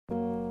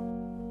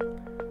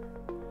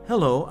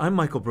Hello, I'm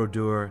Michael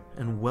Brodeur,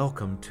 and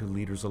welcome to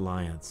Leaders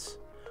Alliance.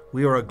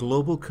 We are a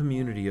global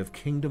community of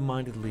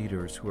kingdom-minded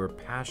leaders who are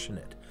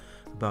passionate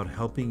about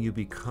helping you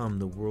become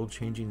the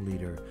world-changing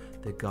leader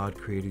that God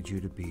created you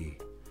to be.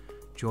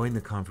 Join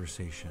the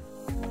conversation.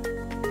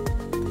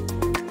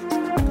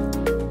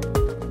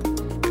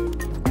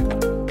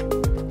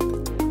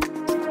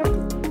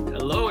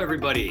 Hello,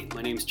 everybody.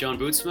 My name is John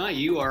Bootsma.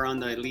 You are on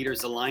the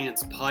Leaders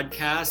Alliance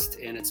podcast,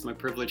 and it's my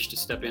privilege to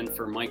step in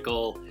for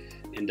Michael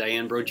and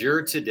Diane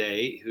Brodeur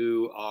today,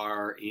 who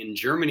are in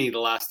Germany, the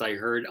last I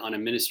heard, on a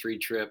ministry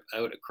trip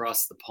out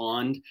across the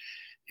pond.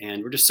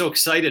 And we're just so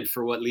excited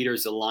for what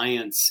Leaders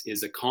Alliance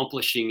is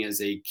accomplishing as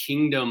a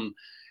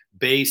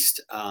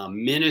kingdom-based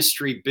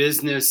ministry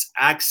business,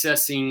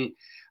 accessing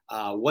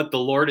what the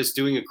Lord is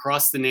doing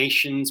across the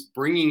nations,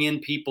 bringing in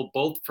people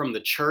both from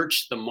the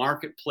church, the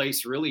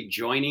marketplace, really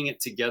joining it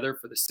together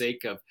for the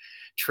sake of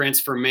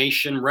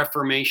transformation,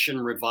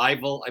 reformation,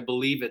 revival. I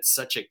believe it's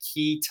such a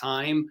key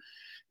time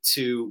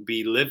to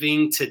be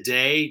living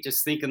today.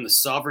 Just think in the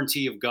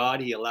sovereignty of God.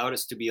 He allowed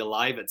us to be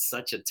alive at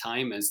such a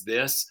time as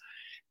this.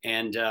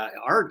 And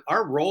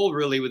our role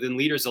really within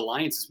Leaders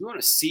Alliance is we want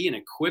to see an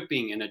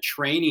equipping and a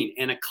training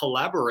and a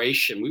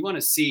collaboration. We want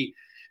to see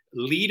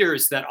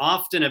leaders that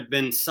often have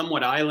been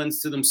somewhat islands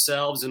to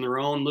themselves in their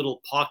own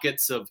little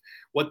pockets of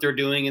what they're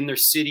doing in their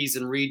cities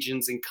and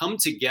regions, and come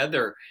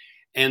together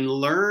and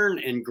learn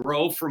and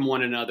grow from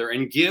one another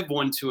and give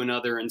one to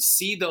another and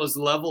see those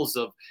levels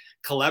of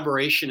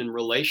collaboration and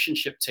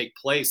relationship take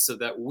place, so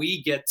that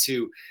we get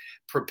to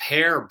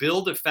prepare,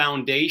 build a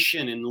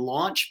foundation, and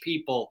launch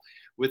people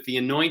with the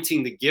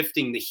anointing, the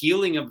gifting, the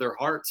healing of their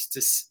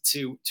hearts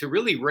to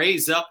really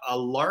raise up a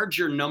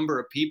larger number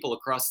of people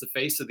across the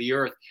face of the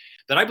earth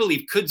that I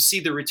believe could see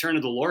the return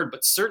of the Lord,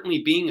 but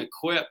certainly being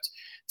equipped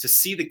to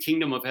see the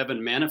kingdom of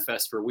heaven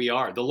manifest where we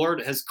are. The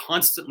Lord has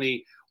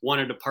constantly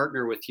wanted to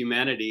partner with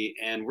humanity,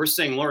 and we're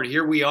saying, Lord,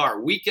 here we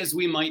are, weak as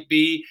we might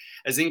be,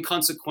 as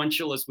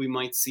inconsequential as we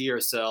might see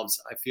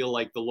ourselves. I feel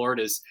like the Lord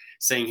is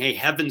saying, hey,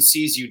 heaven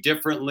sees you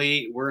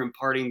differently. We're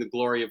imparting the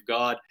glory of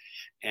God,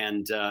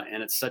 and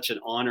it's such an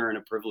honor and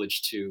a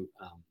privilege to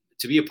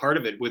be a part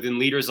of it within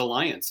Leaders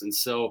Alliance. And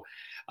so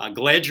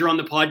glad you're on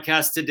the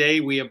podcast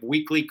today. We have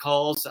weekly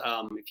calls.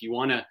 If you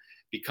want to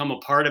become a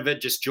part of it,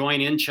 just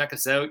join in, check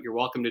us out. You're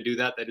welcome to do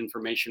that. That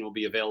information will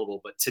be available.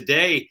 But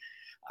today,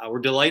 we're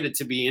delighted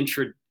to be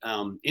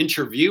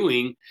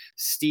interviewing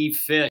Steve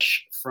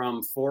Fish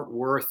from Fort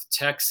Worth,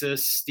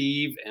 Texas.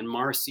 Steve and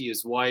Marcy,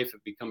 his wife,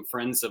 have become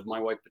friends of my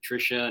wife,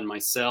 Patricia, and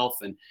myself,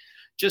 and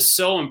just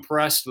so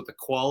impressed with the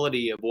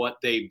quality of what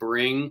they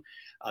bring,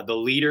 the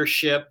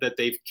leadership that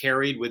they've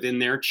carried within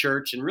their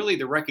church, and really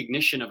the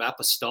recognition of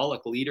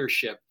apostolic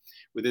leadership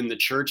within the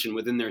church and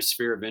within their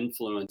sphere of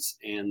influence.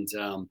 And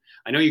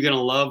I know you're going to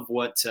love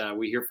what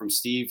we hear from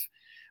Steve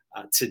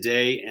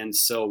today. And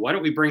so why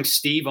don't we bring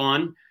Steve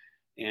on,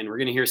 and we're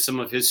going to hear some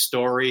of his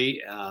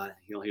story.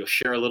 He'll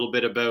share a little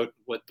bit about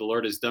what the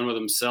Lord has done with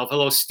himself.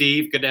 Hello,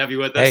 Steve. Good to have you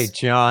with us. Hey,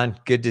 John.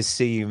 Good to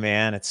see you,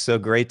 man. It's so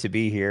great to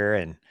be here,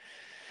 and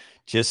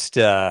just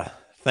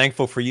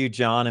thankful for you,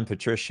 John and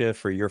Patricia,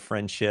 for your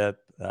friendship.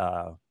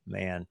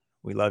 Man,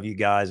 we love you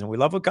guys, and we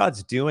love what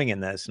God's doing in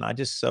this. And I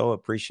just so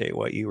appreciate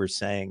what you were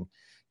saying,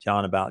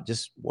 John, about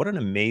just what an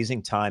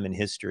amazing time in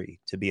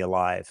history to be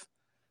alive.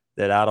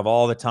 That out of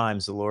all the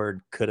times the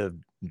Lord could have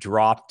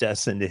dropped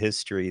us into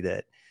history,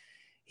 that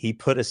he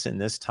put us in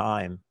this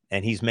time,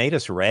 and he's made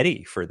us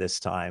ready for this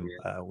time.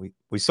 Yeah.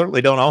 We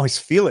certainly don't always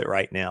feel it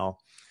right now,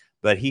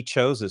 but he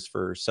chose us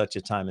for such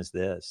a time as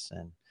this.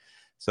 And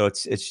so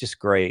it's just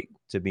great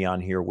to be on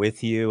here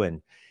with you.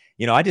 And,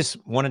 I just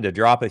wanted to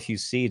drop a few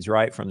seeds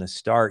right from the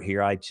start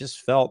here. I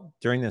just felt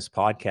during this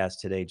podcast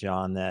today,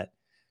 John, that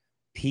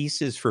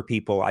pieces for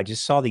people, I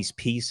just saw these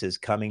pieces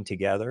coming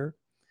together.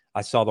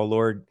 I saw the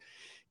Lord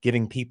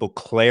giving people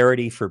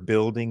clarity for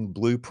building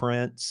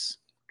blueprints.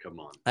 Come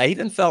on. I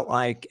even felt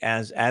like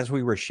as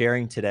we were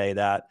sharing today,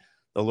 that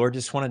the Lord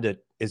just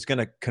is going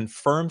to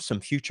confirm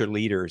some future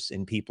leaders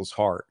in people's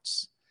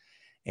hearts.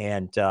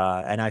 And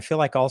I feel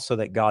like also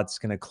that God's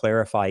going to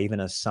clarify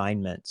even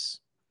assignments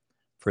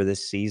for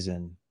this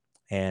season.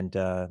 And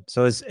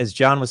so as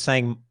John was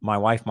saying, my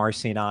wife,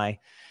 Marcy, and I,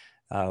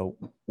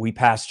 we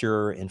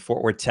pastor in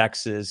Fort Worth,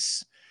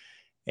 Texas,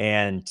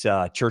 and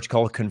church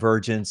called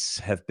Convergence,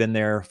 have been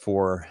there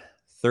for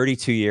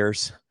 32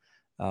 years.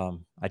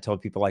 I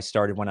told people I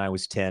started when I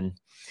was 10,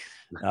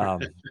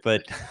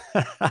 but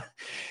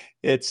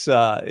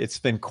it's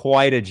been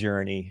quite a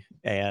journey,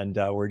 and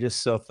we're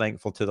just so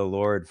thankful to the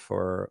Lord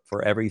for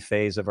every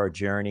phase of our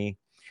journey,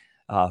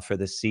 for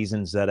the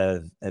seasons that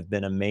have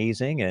been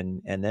amazing,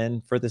 and then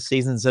for the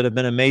seasons that have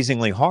been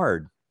amazingly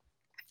hard.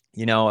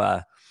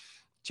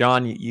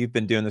 John, you've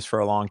been doing this for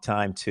a long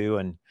time too,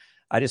 and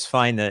I just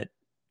find that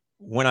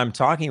when I'm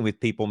talking with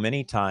people,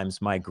 many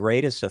times my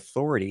greatest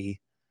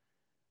authority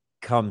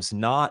comes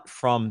not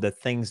from the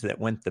things that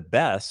went the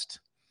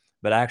best,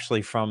 but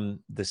actually from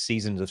the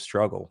seasons of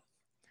struggle.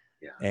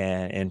 Yeah.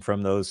 And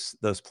from those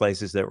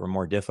places that were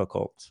more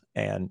difficult.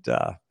 And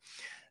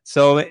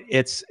So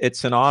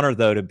it's an honor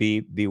though to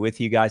be with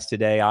you guys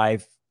today. I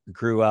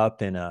grew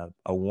up in a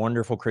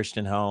wonderful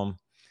Christian home.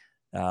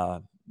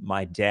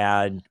 My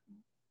dad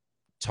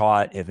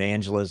taught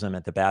evangelism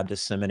at the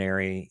Baptist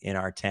seminary in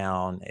our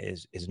town.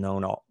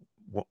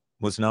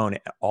 Was known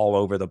all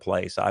over the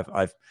place.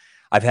 I've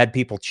had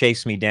people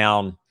chase me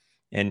down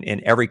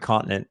in every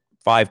continent,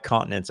 5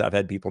 continents. I've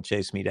had people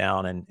chase me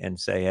down and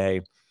say,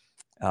 "Hey,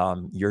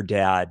 your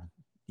dad,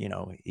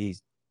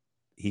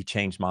 he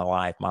changed my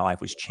life. My life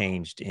was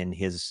changed in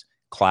his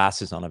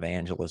classes on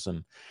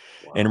evangelism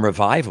and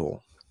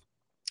revival."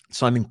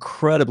 So I'm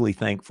incredibly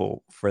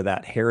thankful for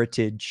that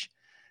heritage.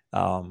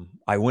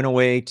 I went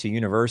away to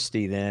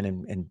university then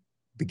and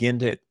began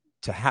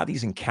to have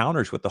these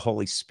encounters with the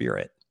Holy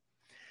Spirit.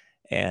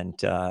 And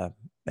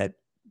at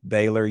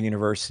Baylor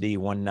University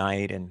one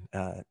night in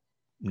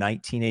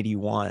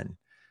 1981,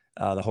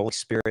 the Holy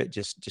Spirit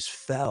just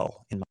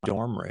fell in my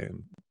dorm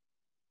room.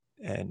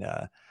 And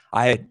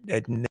I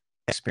had never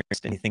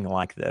experienced anything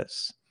like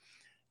this.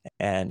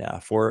 And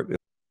it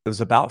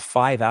was about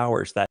 5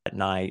 hours that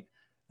night.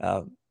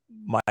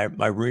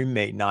 My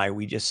roommate and I,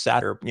 we just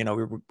sat there,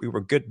 we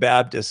were good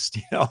Baptists,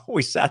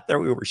 we sat there,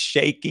 we were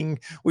shaking,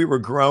 we were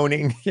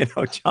groaning,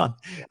 John,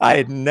 I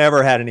had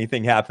never had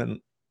anything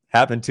happen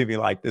to me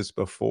like this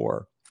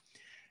before.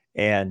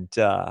 And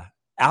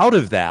out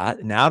of that,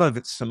 and out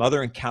of some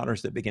other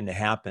encounters that began to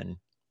happen,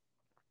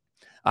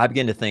 I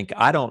began to think,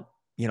 I didn't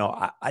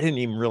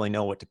even really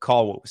know what to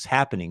call what was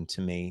happening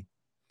to me,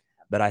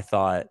 but I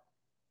thought,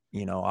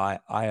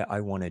 I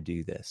want to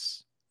do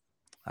this.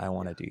 I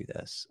want to do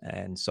this.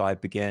 And so I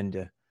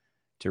began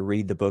to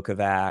read the book of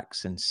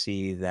Acts and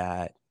see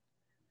that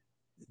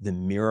the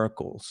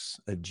miracles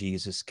of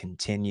Jesus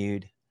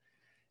continued,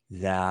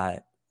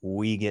 that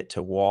we get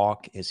to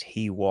walk as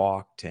he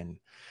walked, and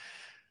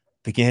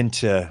begin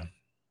to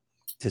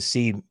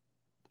see,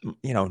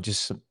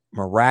 just some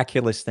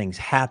miraculous things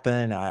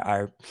happen.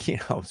 I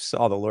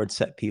saw the Lord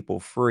set people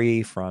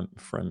free from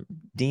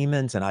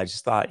demons. And I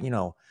just thought,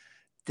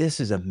 this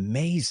is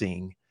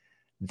amazing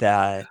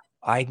that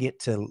I get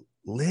to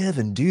live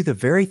and do the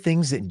very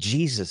things that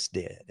Jesus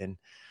did. And,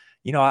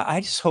 I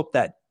just hope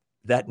that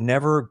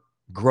never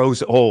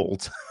grows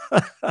old.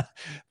 That,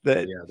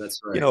 Yeah,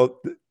 that's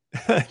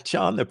right.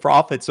 John, the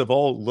prophets of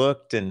old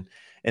looked and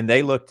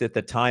they looked at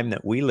the time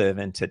that we live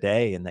in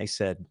today, and they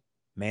said,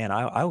 man,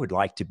 I would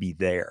like to be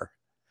there.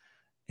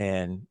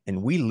 And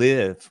we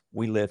live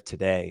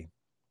today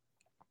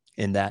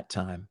in that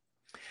time.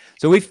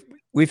 So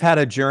we've had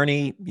a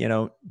journey,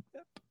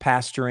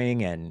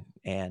 pastoring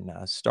and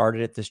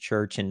started at this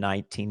church in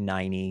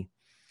 1990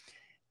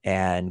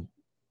 and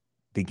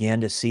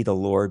began to see the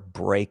Lord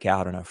break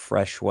out in a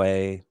fresh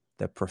way.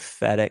 The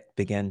prophetic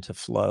began to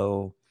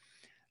flow.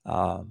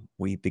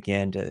 We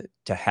began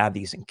to have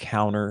these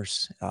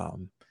encounters.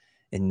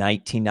 In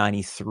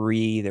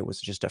 1993, there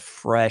was just a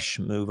fresh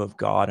move of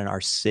God in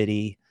our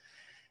city,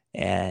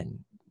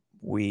 and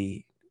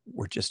we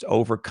were just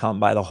overcome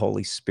by the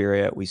Holy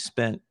Spirit. We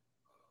spent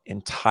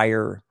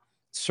entire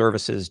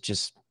services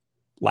just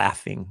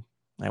laughing,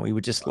 and we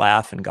would just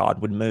laugh, and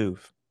God would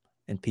move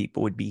and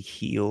people would be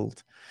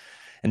healed.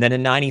 And then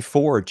in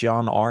 94,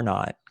 John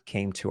Arnott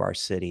came to our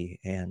city,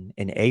 and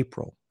in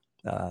April,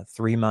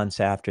 3 months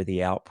after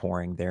the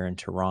outpouring there in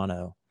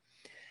Toronto.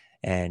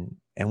 And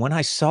when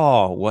I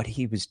saw what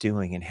he was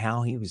doing and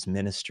how he was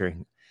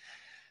ministering,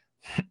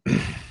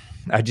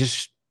 I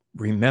just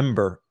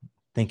remember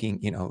thinking,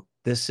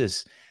 this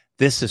is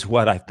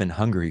what I've been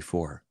hungry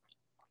for.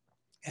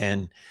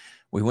 And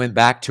we went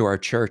back to our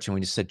church and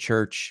we just said,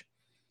 church,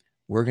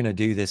 we're going to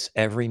do this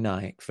every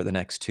night for the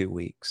next 2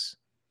 weeks.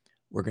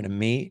 We're going to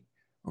meet.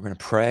 We're going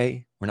to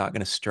pray. We're not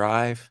going to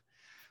strive.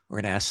 We're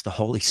going to ask the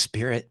Holy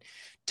Spirit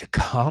to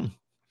come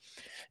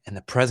and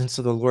the presence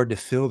of the Lord to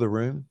fill the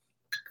room.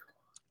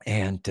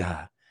 And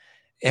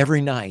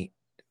every night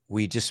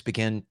we just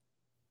began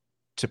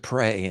to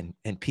pray,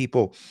 and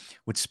people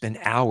would spend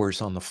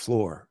hours on the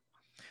floor.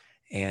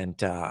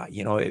 And,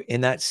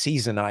 in that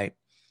season,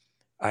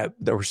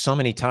 there were so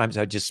many times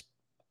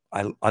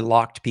I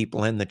locked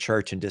people in the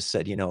church and just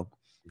said,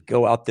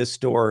 go out this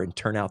door and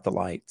turn out the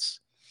lights.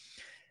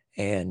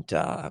 And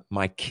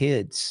my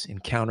kids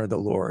encountered the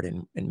Lord,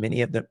 and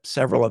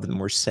several of them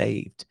were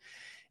saved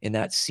in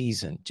that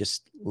season,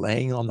 just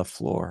laying on the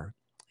floor.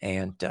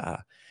 And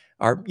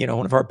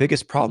one of our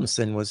biggest problems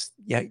then was,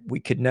 we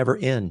could never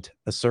end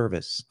a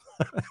service.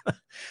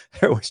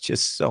 There was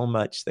just so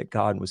much that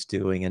God was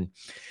doing. And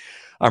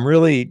I'm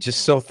really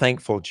just so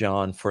thankful,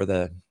 John, for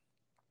the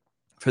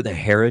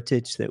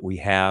heritage that we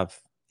have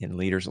in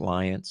Leaders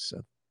Alliance,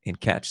 in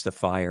Catch the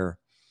Fire,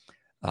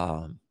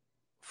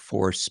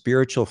 for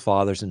spiritual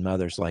fathers and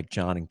mothers like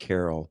John and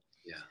Carol,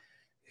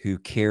 who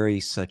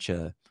carry such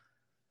a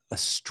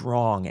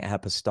strong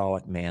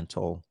apostolic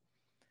mantle,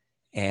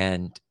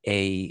 and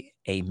a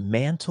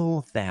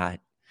mantle that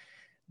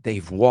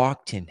they've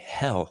walked in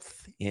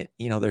health.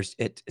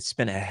 It's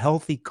been a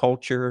healthy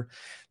culture.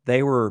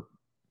 They were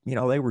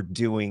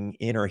doing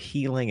inner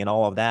healing and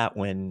all of that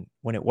when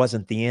it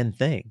wasn't the end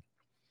thing.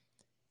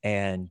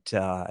 And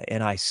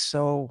I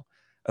so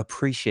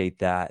appreciate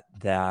that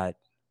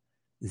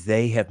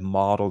they have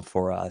modeled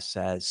for us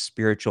as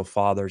spiritual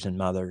fathers and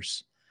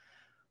mothers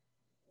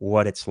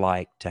what it's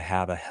like to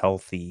have a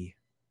healthy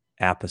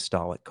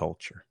apostolic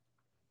culture.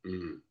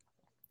 Mm.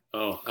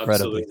 Oh, Incredibly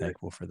absolutely.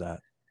 thankful for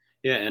that.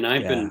 Yeah, and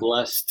I've been Yeah.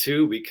 blessed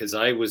too because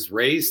I was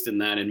raised in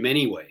that in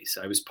many ways.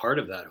 I was part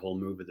of that whole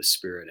move of the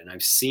Spirit, and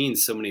I've seen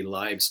so many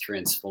lives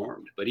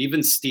transformed. But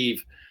even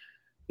Steve,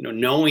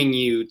 knowing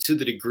you to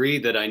the degree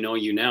that I know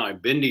you now,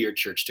 I've been to your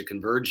church, to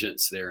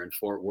Convergence there in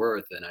Fort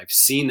Worth, and I've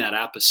seen that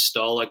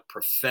apostolic,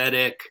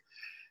 prophetic,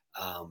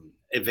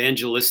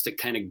 evangelistic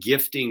kind of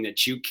gifting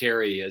that you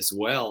carry as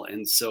well.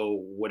 And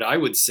so, what I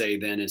would say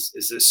then is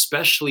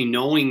especially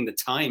knowing the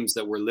times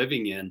that we're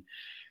living in,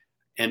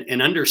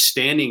 and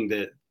understanding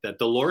that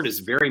the Lord is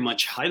very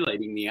much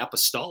highlighting the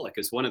apostolic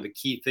as one of the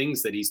key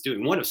things that He's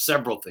doing. One of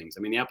several things.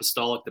 I mean, the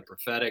apostolic, the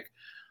prophetic,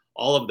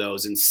 all of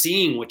those, and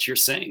seeing what you're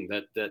saying,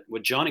 that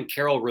what John and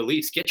Carol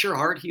released, get your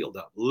heart healed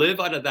up, live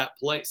out of that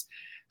place.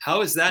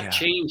 How has that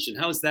changed, and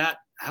how has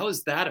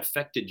that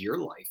affected your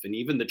life, and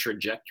even the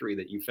trajectory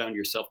that you found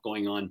yourself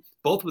going on,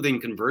 both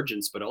within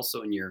Convergence, but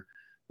also in your,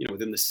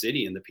 within the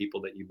city and the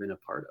people that you've been a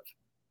part of?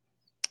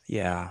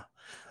 Yeah.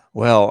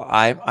 Well,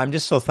 I'm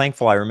just so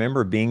thankful. I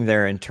remember being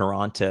there in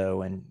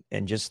Toronto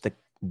and just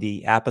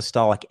the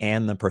apostolic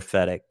and the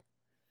prophetic,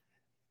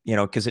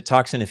 because it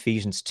talks in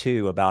Ephesians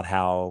 2 about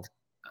how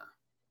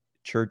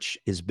church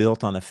is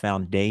built on the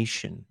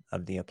foundation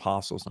of the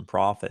apostles and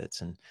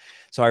prophets. And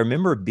so I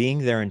remember being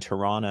there in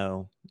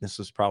Toronto. This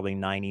was probably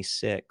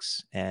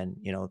 96. And,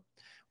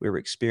 we were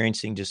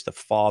experiencing just the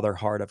father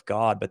heart of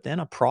God. But then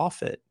a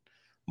prophet,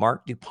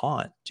 Mark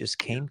DuPont, just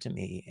came to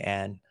me,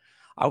 and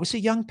I was a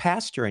young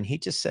pastor, and he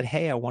just said,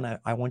 "Hey, I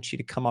want you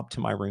to come up to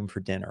my room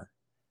for dinner."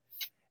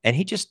 And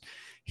he just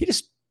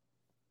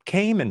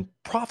came and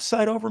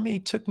prophesied over me,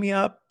 took me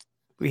up.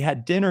 We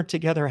had dinner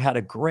together, had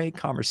a great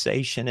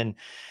conversation. And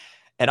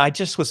I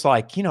just was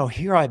like,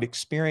 here I'm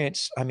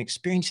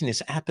experiencing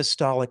this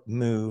apostolic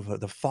move of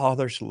the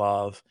Father's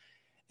love.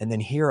 And then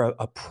here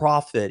a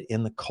prophet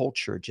in the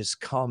culture just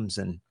comes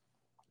and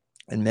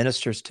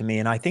ministers to me.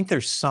 And I think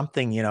there's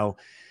something,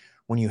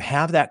 when you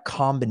have that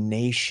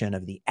combination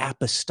of the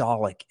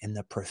apostolic and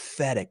the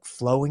prophetic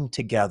flowing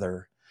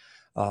together,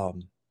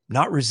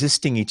 not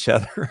resisting each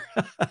other,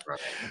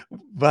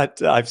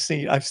 but I've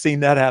seen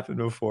that happen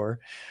before.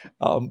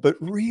 But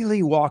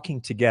really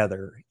walking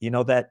together,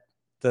 that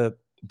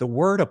the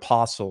word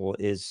apostle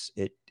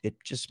it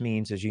just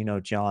means, as you know,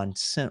 John,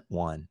 sent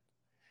one.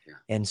 Yeah.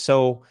 And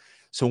so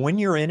when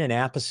you're in an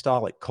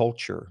apostolic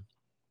culture,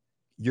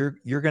 you're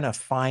going to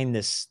find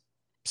this,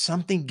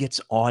 something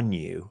gets on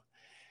you,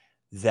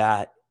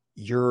 that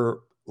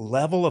your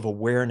level of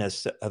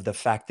awareness of the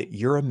fact that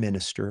you're a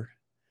minister,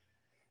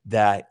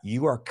 that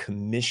you are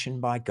commissioned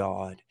by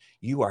God,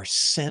 you are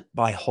sent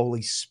by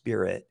Holy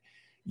Spirit,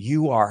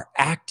 you are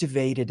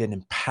activated and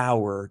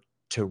empowered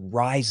to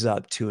rise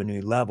up to a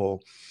new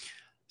level.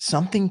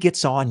 Something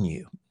gets on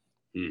you.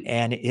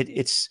 And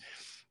it's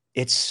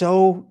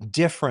so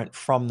different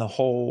from the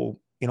whole,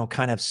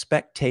 kind of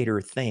spectator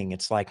thing.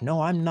 It's like,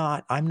 no, I'm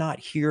not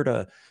here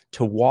to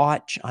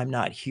watch. I'm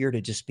not here to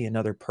just be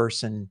another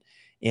person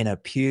in a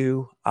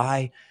pew.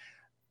 I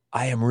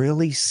am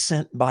really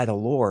sent by the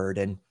Lord.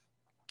 And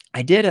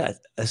I did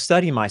a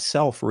study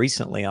myself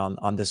recently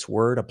on this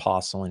word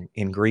apostle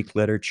in Greek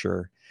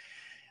literature.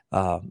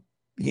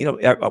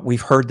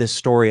 We've heard this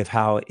story of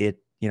how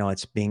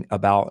it's being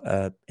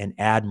about an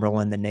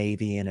admiral in the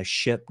Navy and a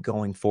ship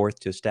going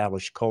forth to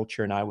establish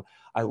culture. And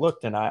I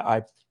looked, and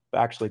I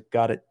actually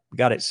got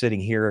it sitting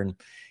here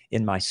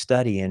in my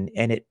study, and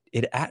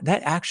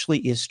that actually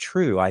is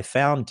true. I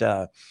found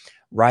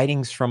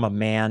writings from a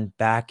man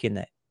back in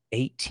the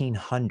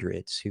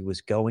 1800s who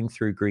was going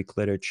through Greek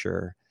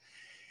literature,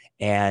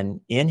 and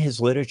in his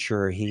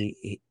literature,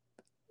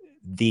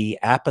 the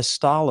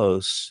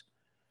apostolos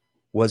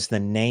was the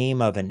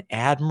name of an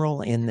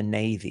admiral in the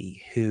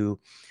Navy who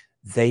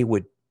they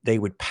would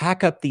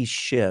pack up these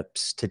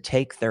ships to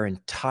take their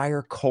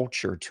entire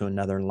culture to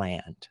another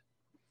land.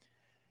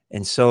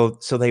 And so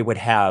they would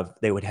have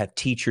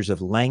teachers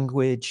of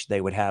language,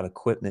 they would have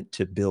equipment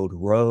to build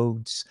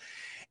roads,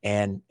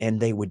 and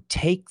they would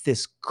take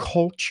this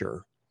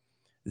culture,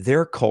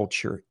 their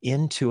culture,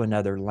 into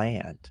another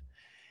land.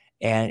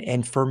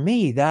 And for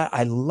me, that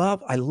I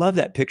love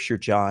that picture,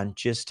 John,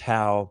 just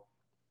how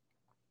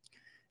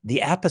the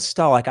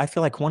apostolic, I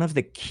feel like one of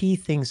the key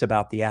things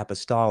about the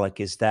apostolic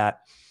is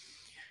that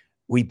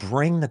we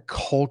bring the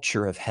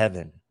culture of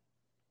heaven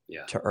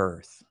to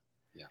earth.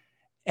 Yeah.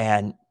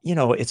 And,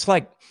 it's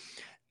like,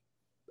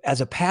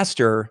 as a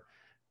pastor,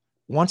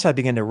 once I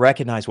begin to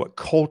recognize what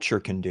culture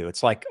can do,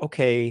 it's like,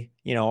 okay,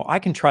 I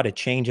can try to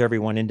change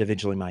everyone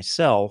individually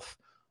myself,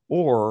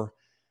 or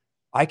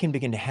I can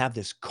begin to have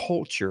this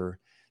culture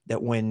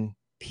that when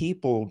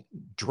people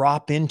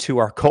drop into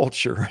our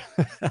culture,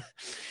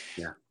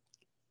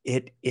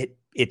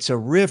 it's a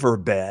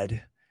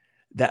riverbed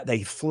that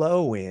they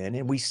flow in.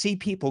 And we see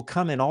people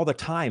come in all the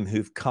time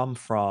who've come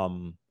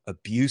from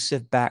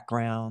abusive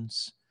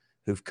backgrounds,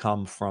 who've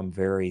come from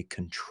very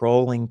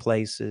controlling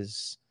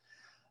places.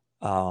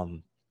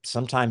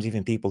 Sometimes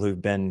even people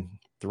who've been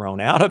thrown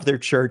out of their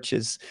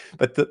churches,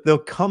 but they'll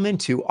come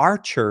into our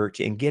church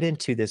and get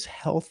into this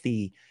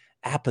healthy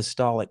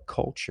apostolic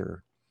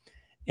culture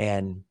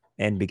and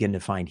begin to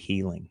find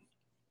healing.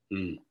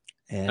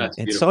 That's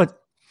And beautiful. so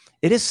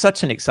it is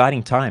such an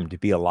exciting time to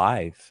be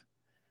alive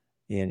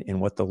in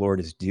what the Lord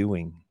is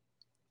doing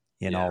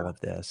in all of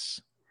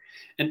this.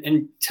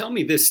 And tell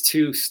me this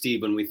too,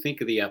 Steve, when we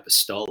think of the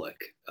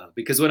apostolic,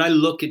 because when I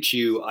look at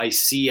you, I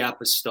see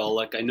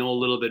apostolic. I know a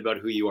little bit about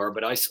who you are,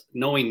 but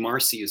knowing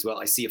Marcy as well,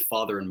 I see a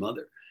father and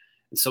mother.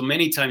 And so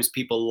many times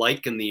people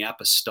liken the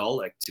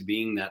apostolic to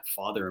being that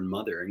father and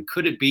mother. And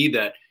could it be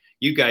that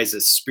you guys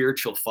as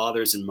spiritual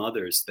fathers and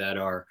mothers that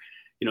are,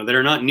 that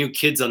are not new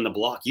kids on the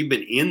block, you've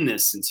been in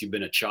this since you've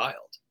been a child?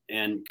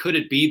 And could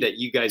it be that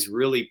you guys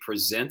really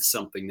present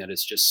something that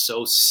is just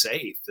so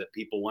safe that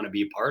people want to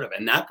be a part of?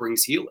 And that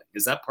brings healing.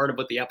 Is that part of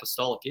what the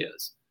apostolic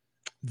is?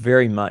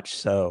 Very much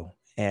so.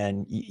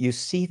 And you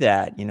see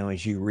that,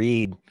 as you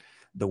read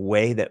the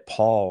way that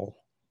Paul,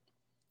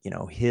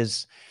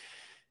 his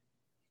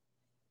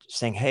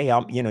saying, hey,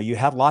 you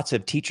have lots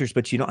of teachers,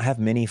 but you don't have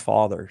many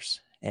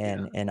fathers.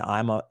 And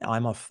I'm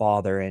a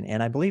father.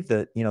 And I believe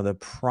that, the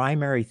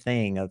primary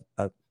thing of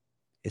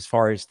as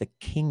far as the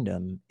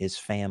kingdom is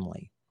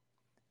family.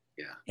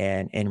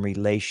 And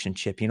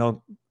relationship.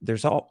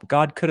 There's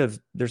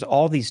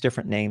all these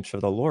different names for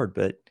the Lord,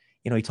 but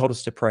he told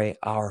us to pray,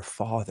 our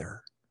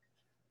Father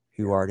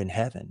who art in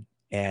heaven.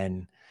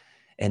 And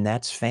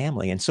that's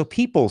family. And so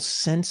people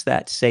sense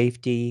that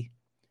safety.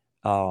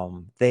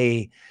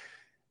 They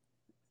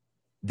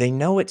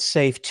know it's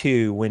safe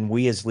too when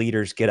we as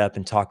leaders get up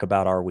and talk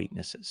about our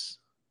weaknesses.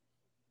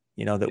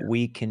 That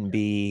we can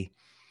be,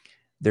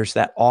 there's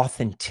that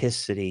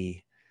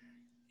authenticity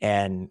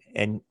and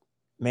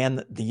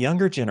man, the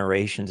younger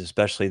generations,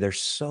 especially, they're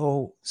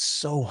so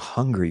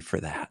hungry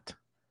for that.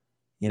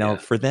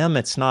 For them,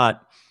 it's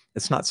not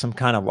some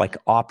kind of like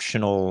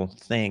optional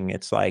thing.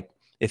 It's like,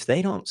 if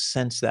they don't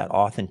sense that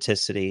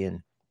authenticity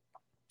and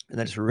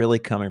that it's really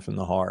coming from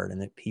the heart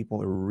and that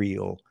people are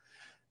real.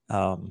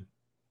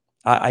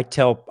 I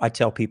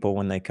tell people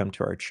when they come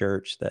to our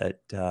church that,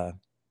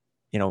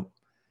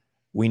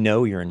 we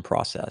know you're in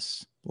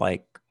process.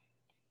 Like,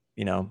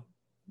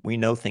 we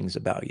know things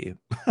about you.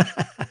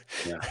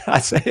 I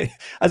say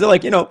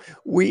like,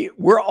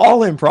 we're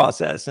all in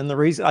process. And the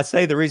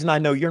reason I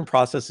know you're in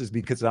process is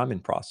because I'm in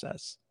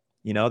process.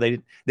 They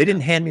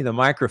didn't hand me the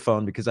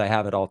microphone because I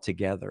have it all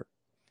together.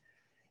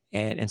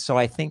 And so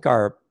I think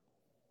our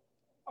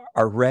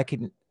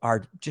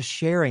just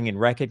sharing and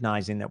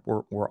recognizing that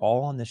we're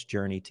all on this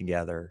journey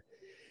together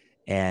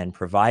and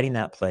providing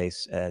that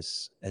place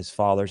as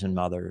fathers and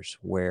mothers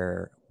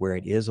where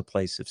it is a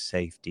place of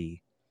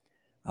safety,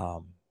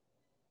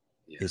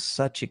 is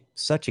such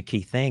a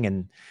key thing.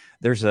 And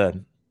there's a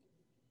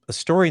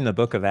story in the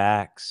book of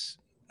Acts,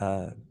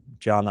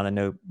 John, that I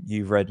know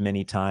you've read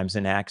many times,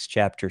 in Acts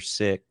chapter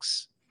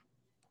 6.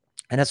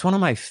 And it's one of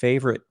my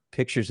favorite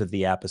pictures of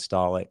the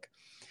apostolic.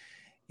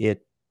 In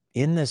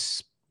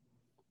this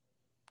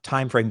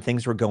time frame,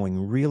 things were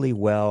going really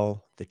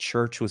well. The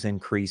church was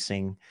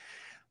increasing,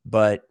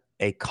 but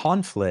a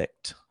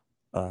conflict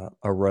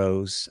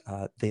arose.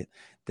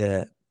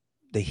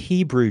 The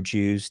Hebrew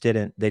Jews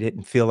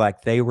didn't feel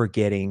like they were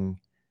getting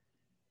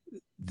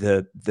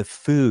the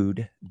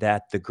food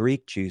that the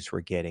Greek Jews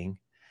were getting.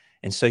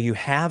 And so you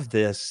have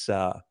this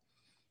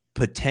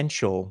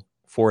potential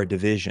for a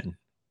division.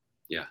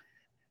 Yeah.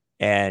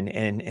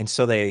 And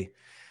so they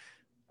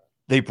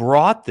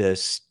brought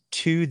this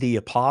to the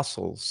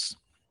apostles,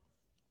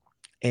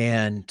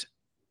 and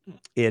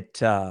it's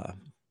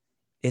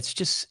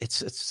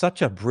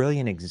such a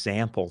brilliant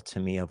example to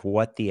me of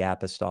what the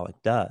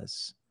apostolic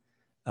does.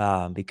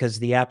 Because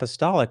the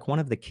apostolic, one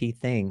of the key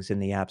things in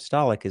the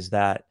apostolic is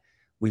that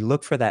we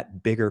look for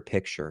that bigger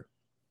picture.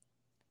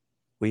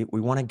 We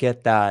want to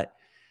get that.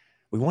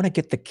 We want to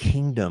get the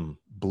kingdom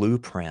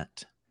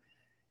blueprint.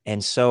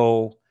 And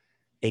so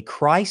a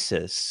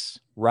crisis,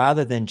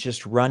 rather than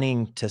just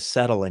running to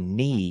settle a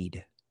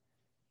need,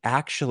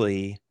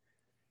 actually,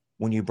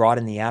 when you brought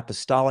in the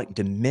apostolic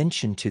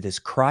dimension to this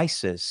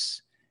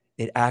crisis,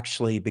 it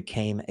actually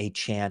became a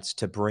chance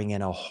to bring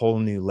in a whole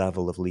new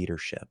level of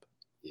leadership.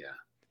 Yeah.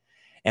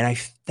 And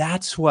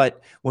that's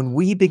what, when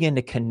we begin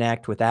to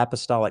connect with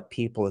apostolic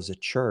people as a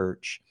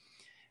church,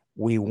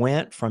 we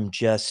went from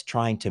just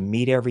trying to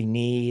meet every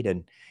need.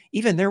 And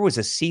even there was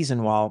a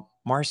season while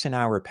Marcy and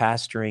I were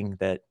pastoring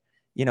that,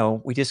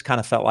 we just kind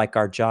of felt like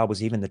our job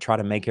was even to try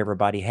to make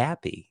everybody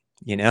happy,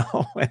 and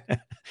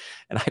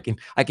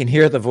I can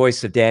hear the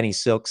voice of Danny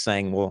Silk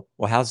saying, well,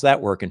 how's that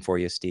working for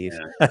you, Steve?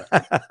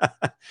 Yeah.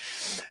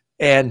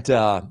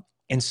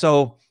 And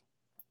so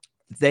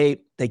they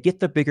get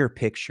the bigger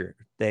picture.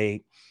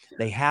 They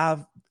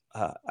have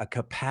a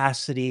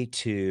capacity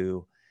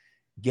to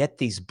get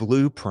these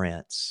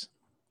blueprints,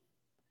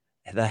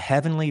 the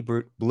heavenly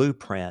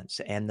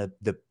blueprints, and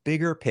the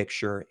bigger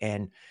picture,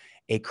 and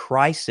a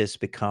crisis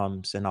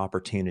becomes an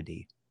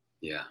opportunity.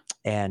 Yeah.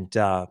 And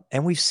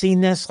we've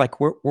seen this, like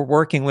we're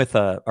working with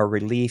a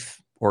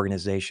relief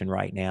organization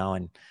right now.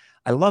 And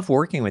I love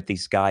working with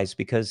these guys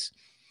because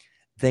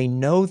they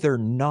know they're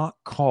not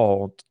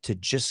called to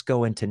just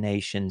go into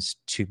nations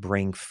to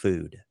bring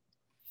food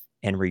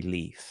and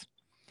relief.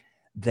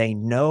 They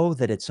know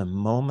that it's a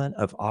moment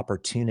of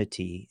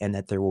opportunity and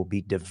that there will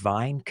be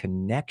divine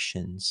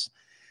connections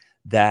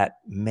that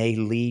may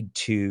lead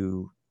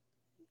to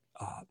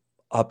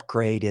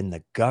upgrade in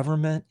the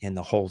government, in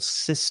the whole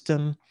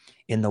system,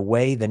 in the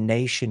way the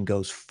nation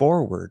goes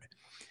forward.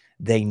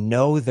 They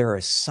know they're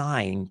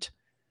assigned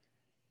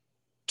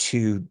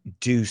to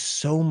do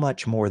so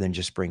much more than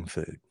just bring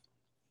food.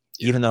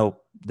 Yeah. Even though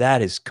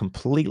that is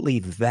completely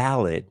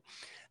valid,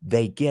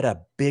 they get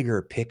a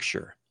bigger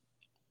picture.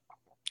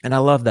 And I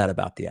love that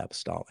about the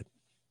apostolic.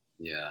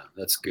 Yeah,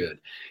 that's good.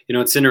 You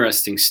know, it's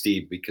interesting,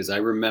 Steve, because I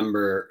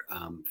remember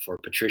for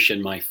Patricia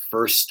and my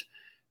first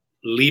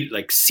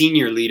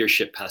senior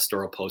leadership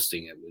pastoral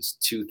posting, it was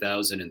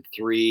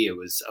 2003. It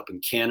was up in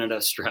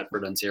Canada,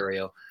 Stratford,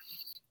 Ontario.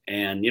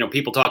 And,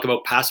 people talk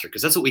about pastor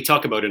because that's what we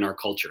talk about in our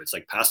culture. It's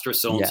like pastor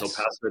so-and-so, Yes.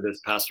 pastor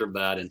this, pastor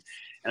that. And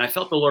I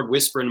felt the Lord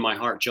whisper in my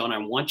heart, John, I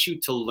want you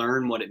to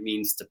learn what it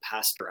means to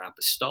pastor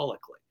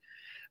apostolically.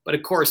 But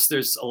of course,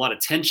 there's a lot of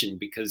tension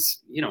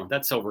because,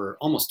 that's over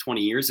almost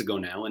 20 years ago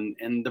now.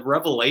 And the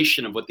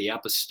revelation of what the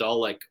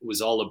apostolic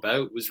was all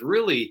about was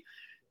really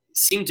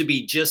seemed to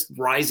be just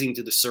rising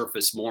to the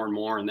surface more and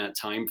more in that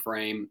time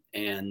frame.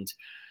 And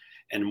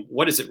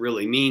what does it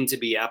really mean to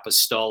be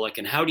apostolic,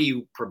 and how do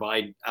you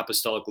provide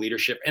apostolic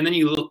leadership? And then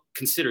you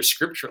consider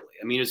scripturally.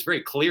 I mean, it's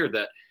very clear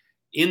that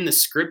in the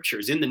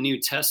scriptures, in the New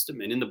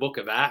Testament, in the book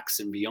of Acts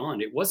and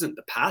beyond, it wasn't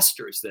the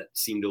pastors that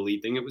seemed to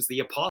lead things. It was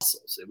the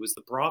apostles. It was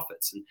the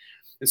prophets.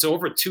 And so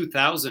over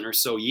 2,000 or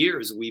so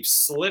years, we've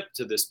slipped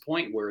to this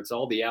point where it's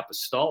all the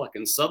apostolic,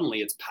 and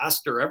suddenly it's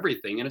pastor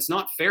everything. And it's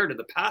not fair to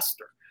the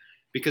pastor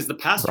because the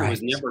pastor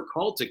was never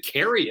called to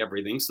carry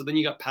everything. So then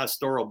you got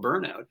pastoral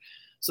burnout.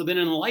 So then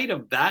in light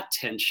of that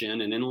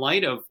tension, and in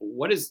light of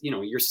what is,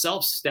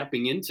 yourself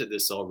stepping into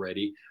this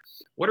already,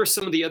 what are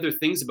some of the other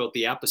things about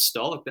the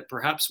apostolic that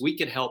perhaps we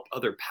could help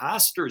other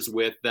pastors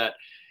with that,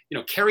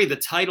 carry the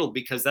title,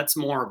 because that's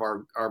more of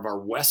our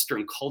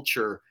Western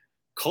culture.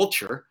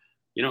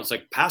 It's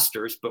like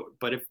pastors,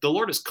 but if the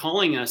Lord is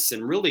calling us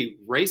and really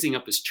raising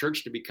up his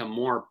church to become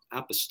more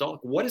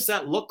apostolic, what does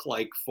that look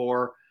like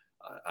for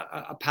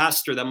a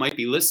pastor that might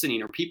be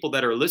listening, or people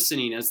that are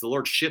listening, as the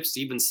Lord shifts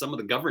even some of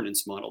the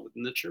governance model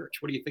within the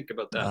church? What do you think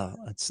about that?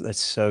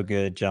 That's so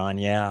good, John.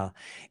 Yeah.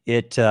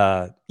 It,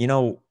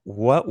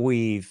 what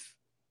we've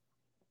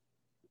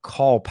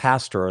called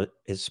pastor,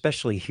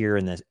 especially here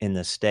in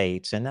the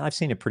States, and I've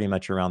seen it pretty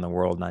much around the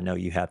world, and I know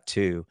you have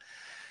too,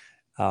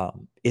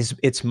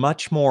 it's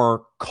much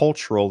more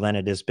cultural than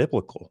it is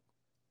biblical.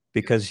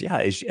 Because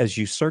as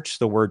you search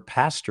the word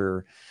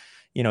pastor,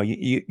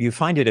 you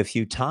find it a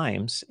few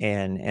times,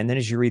 and then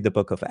as you read the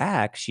book of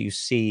Acts, you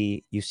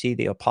see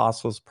the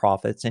apostles,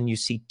 prophets, and you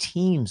see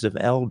teams of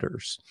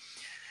elders.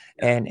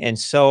 And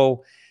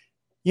so,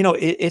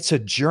 it's a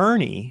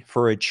journey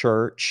for a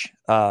church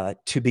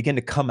to begin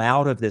to come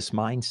out of this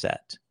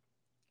mindset.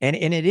 And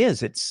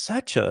it's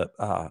such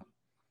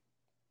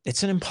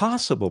it's an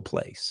impossible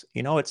place.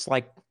 It's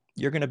like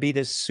you're going to be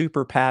this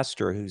super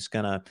pastor who's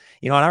going to,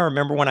 and I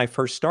remember when I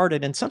first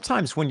started, and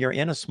sometimes when you're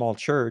in a small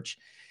church,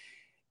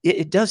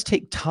 it does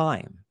take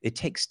time. It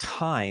takes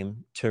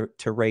time to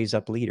raise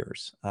up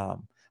leaders.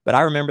 But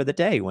I remember the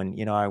day when,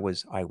 I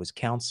was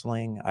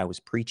counseling, I was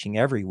preaching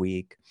every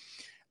week.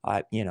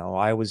 I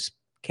was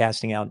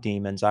casting out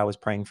demons. I was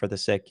praying for the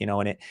sick, and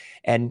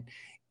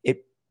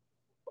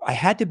I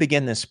had to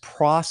begin this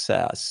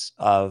process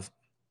of,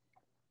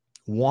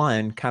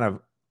 one, kind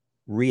of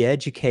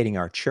re-educating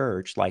our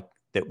church, like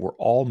that we're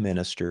all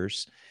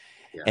ministers.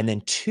 Yeah. And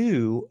then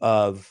two,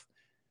 of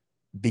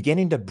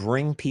beginning to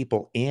bring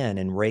people in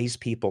and raise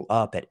people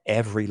up at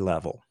every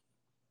level.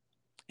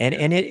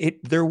 And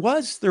there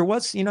were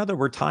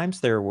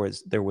times there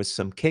was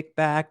some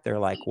kickback. They're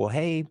like, well,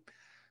 hey,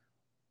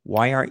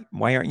 why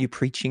aren't you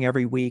preaching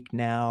every week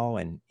now?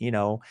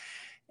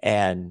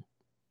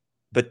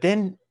 But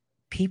then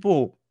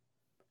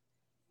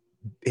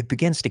it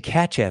begins to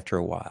catch after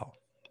a while.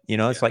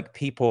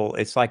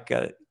 It's like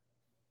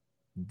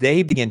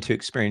they begin to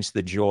experience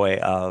the joy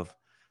of,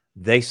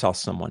 they saw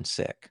someone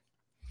sick.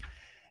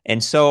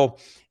 And so,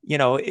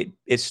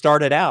 it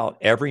started out,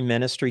 every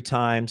ministry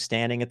time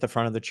standing at the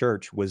front of the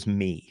church was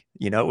me.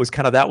 It was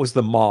that was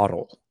the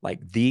model.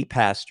 Like, the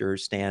pastor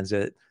stands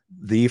at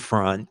the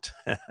front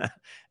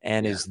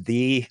and is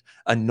the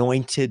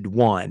anointed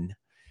one.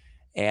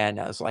 And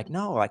I was like,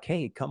 no, like,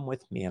 hey, come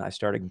with me. And I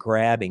started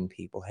grabbing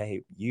people.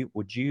 Hey,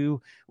 would you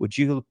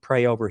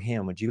pray over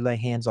him? Would you lay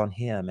hands on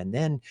him? And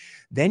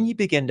then you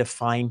begin to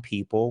find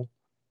people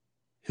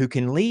who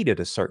can lead at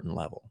a certain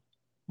level.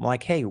 I'm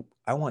like, hey,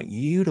 I want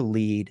you to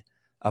lead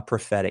a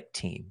prophetic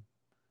team.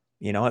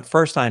 At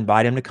first I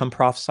invite him to come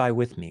prophesy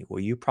with me.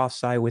 Will you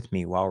prophesy with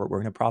me? While we're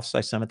going to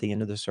prophesy some at the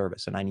end of the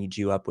service, and I need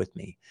you up with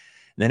me.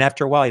 And then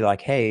after a while, you're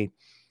like, hey,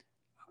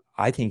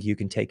 I think you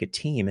can take a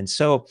team. And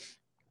so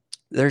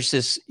there's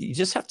this, you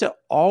just have to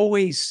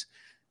always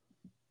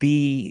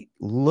be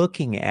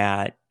looking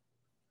at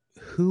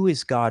who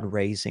is God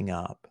raising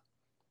up,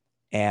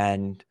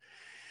 and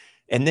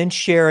then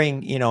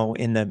sharing,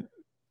 in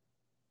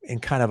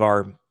kind of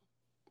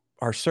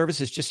our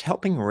services, just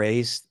helping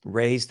raise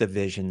the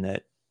vision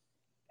that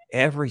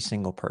every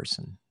single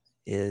person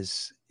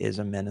is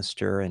a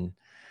minister. And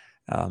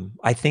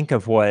I think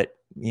of what,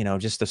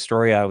 just the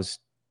story I was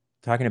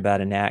talking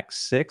about in Acts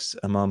 6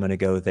 a moment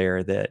ago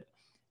there, that,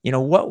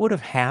 what would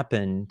have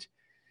happened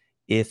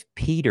if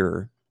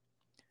Peter,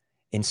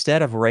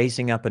 instead of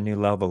raising up a new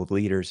level of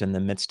leaders in the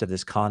midst of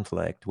this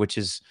conflict, which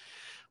is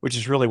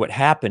really what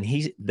happened,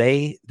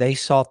 they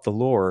sought the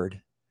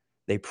Lord,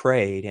 they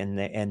prayed,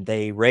 and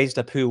they raised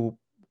up who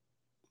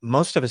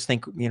most of us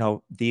think,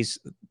 these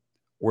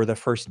were the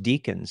first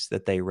deacons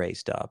that they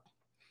raised up.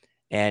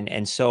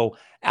 And so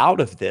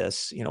out of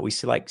this, we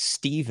see like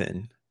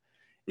Stephen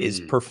is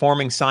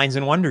performing signs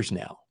and wonders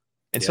now.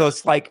 And so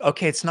it's like,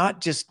 okay, it's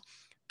not just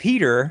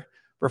Peter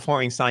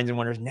performing signs and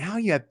wonders. Now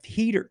you have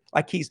Peter,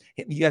 like you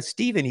have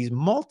Stephen, he's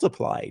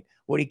multiplied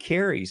what he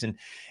carries. And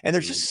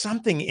there's just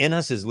something in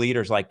us as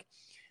leaders,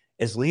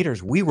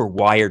 we were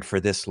wired for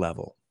this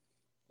level.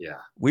 Yeah.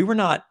 We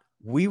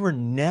were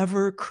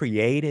never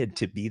created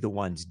to be the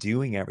ones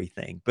doing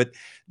everything, but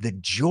the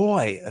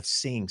joy of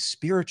seeing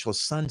spiritual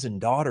sons and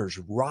daughters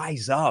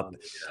rise up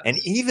and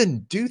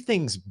even do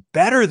things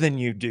better than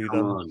you do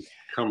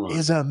Come on.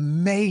 is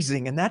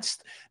amazing. And that's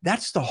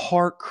the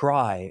heart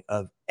cry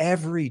of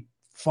every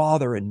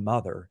father and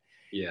mother,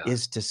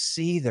 is to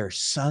see their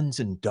sons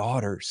and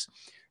daughters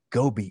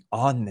go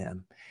beyond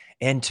them,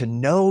 and to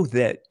know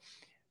that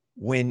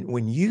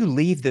when you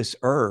leave this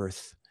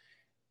earth,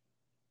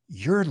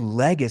 your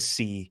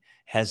legacy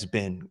has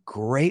been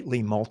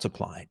greatly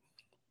multiplied.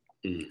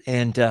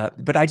 And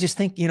but I just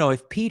think,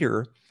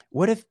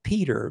 what if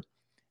Peter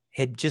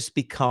had just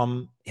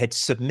had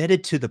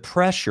submitted to the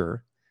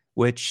pressure,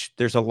 which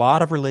there's a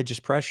lot of religious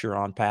pressure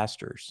on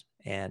pastors,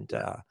 and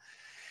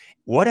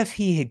what if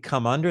he had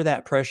come under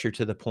that pressure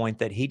to the point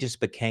that he just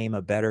became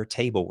a better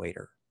table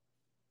waiter?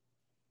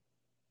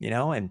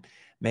 And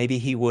maybe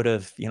he would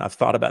have, I've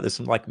thought about this,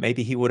 and like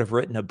maybe he would have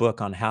written a book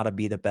on how to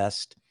be the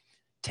best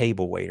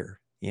table waiter,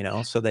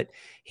 so that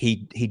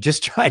he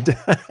just tried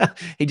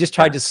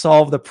to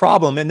solve the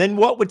problem. And then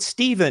what would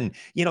Stephen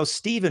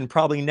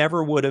probably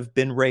never would have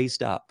been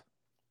raised up.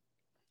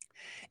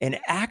 And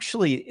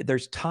actually,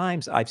 there's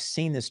times I've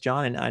seen this,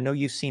 John, and I know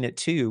you've seen it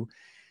too,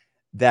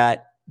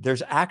 that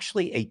there's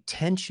actually a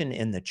tension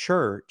in the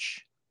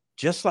church,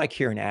 just like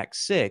here in Acts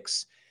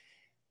 6.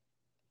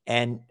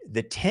 And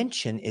the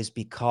tension is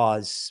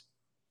because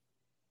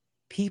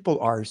people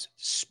are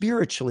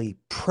spiritually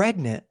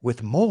pregnant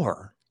with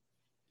more.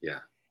 Yeah.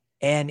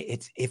 And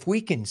if we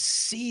can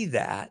see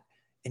that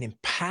and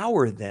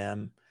empower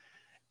them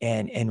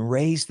and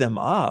raise them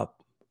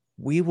up,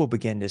 we will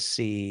begin to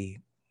see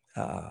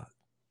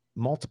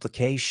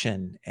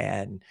multiplication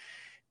and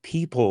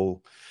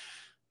people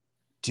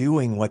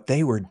doing what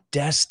they were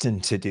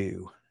destined to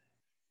do.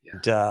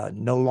 And,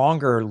 no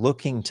longer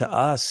looking to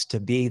us to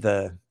be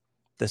the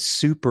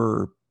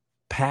super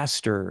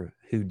pastor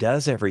who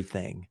does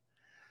everything.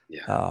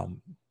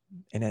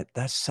 And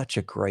that's such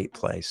a great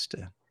place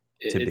to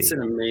it's be.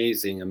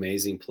 An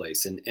amazing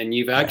place. And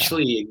you've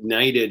actually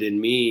ignited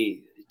in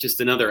me just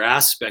another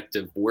aspect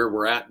of where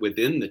we're at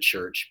within the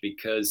church,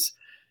 because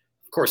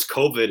of course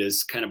COVID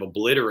has kind of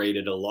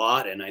obliterated a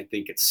lot, and I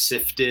think it's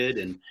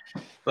sifted.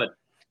 But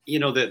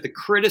the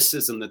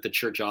criticism that the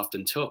church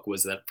often took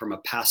was that from a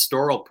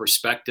pastoral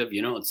perspective,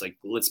 it's like,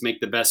 let's make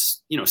the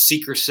best,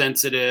 seeker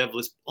sensitive,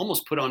 let's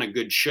almost put on a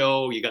good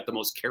show. You got the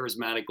most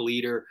charismatic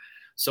leader,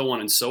 so on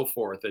and so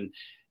forth. And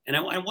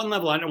at one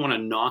level, I don't want to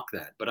knock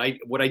that, but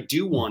what I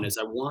do want is,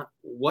 I want,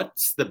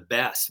 what's the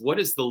best? What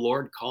is the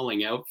Lord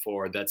calling out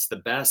for that's the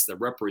best, that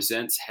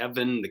represents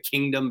heaven, the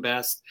kingdom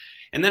best?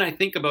 And then I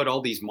think about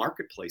all these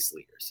marketplace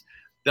leaders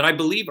that I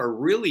believe are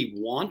really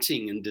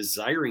wanting and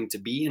desiring to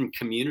be in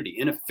community,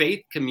 in a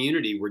faith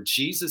community where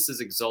Jesus is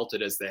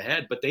exalted as the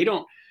head, but they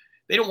don't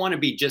want to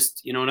be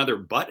just, another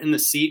butt in the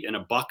seat and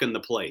a buck in the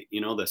plate,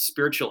 the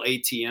spiritual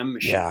ATM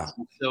machine. Yeah.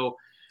 So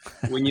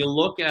when you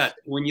look at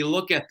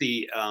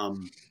the,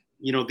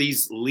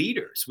 these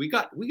leaders, we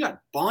got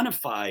bona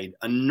fide,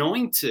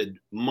 anointed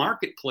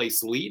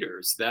marketplace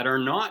leaders that are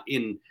not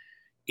in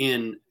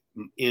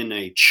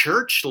a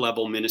church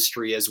level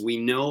ministry as we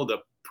know the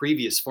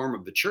previous form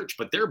of the church,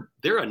 but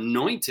they're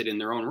anointed in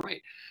their own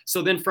right.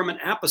 So then from an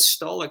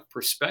apostolic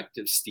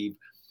perspective, Steve,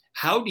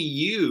 how do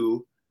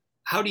you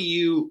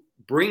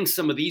bring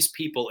some of these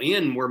people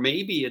in where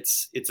maybe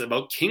it's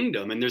about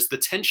kingdom, and there's the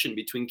tension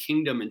between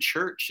kingdom and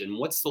church, and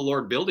what's the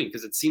Lord building?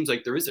 Because it seems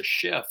like there is a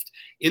shift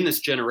in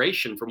this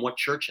generation from what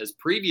church has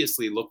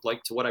previously looked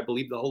like to what I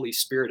believe the Holy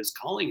Spirit is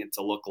calling it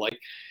to look like.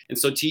 And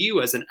so to you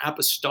as an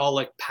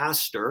apostolic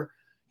pastor,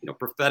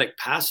 prophetic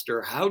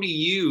pastor, how do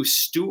you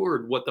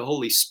steward what the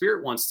Holy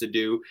Spirit wants to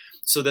do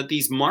so that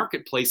these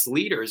marketplace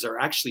leaders are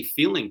actually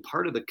feeling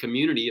part of the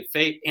community of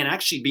faith and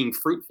actually being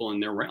fruitful in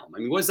their realm? I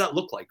mean, what does that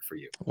look like for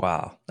you?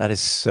 Wow, that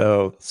is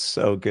so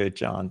good,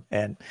 John.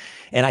 And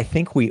I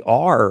think we're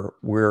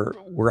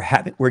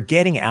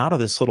getting out of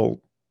this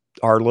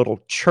our little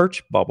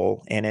church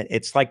bubble, and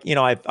it's like,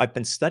 I've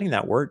been studying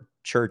that word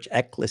church,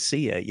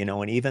 ecclesia,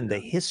 and even the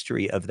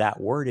history of that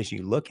word as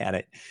you look at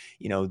it,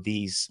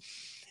 these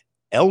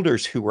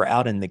elders who were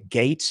out in the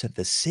gates of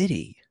the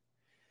city,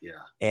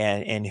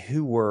 and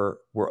who were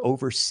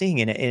overseeing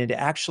it. And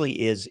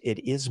it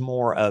is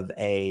more of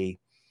a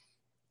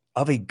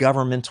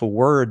governmental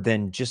word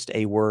than just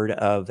a word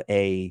of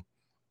a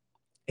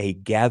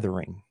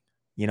gathering.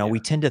 We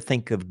tend to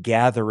think of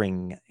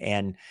gathering,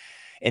 and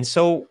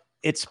so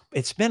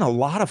it's been a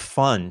lot of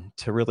fun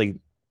to really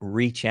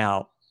reach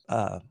out,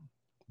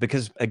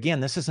 because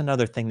again, this is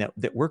another thing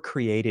that we're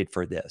created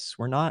for. This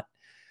we're not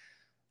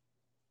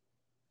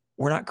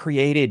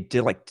created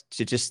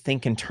to just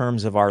think in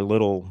terms of our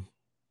little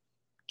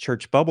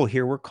church bubble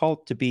here. We're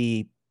called to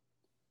be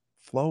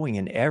flowing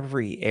in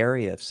every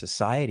area of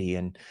society.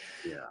 And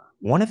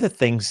one of the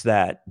things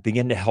that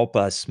began to help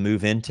us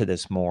move into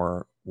this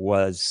more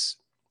was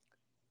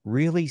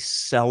really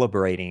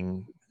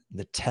celebrating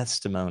the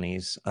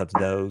testimonies of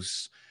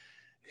those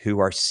who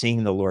are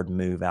seeing the Lord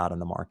move out in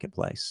the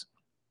marketplace,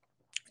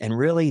 and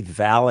really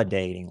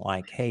validating,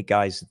 like, hey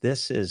guys,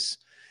 this is,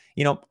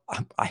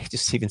 I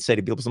just even say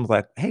to people something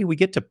like, hey, we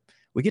get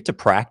to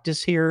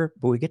practice here,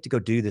 but we get to go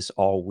do this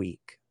all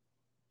week.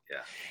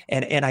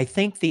 And I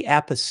think the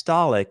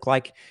apostolic,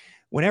 like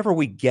whenever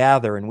we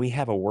gather and we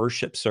have a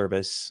worship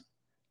service,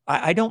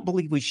 I don't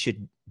believe we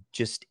should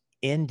just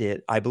end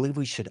it. I believe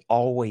we should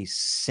always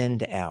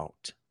send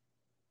out.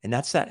 And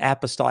that's that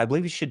apostolic. I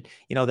believe we should,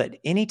 that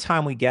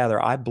anytime we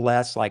gather, I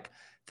bless, like,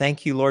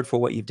 thank you, Lord, for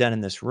what you've done in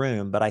this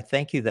room. But I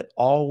thank you that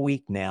all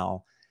week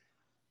now,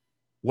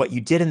 what you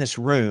did in this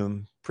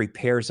room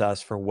prepares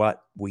us for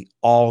what we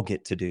all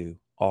get to do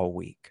all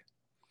week.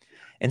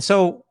 And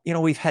so,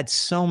 we've had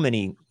so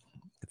many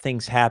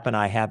things happen.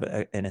 I have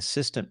an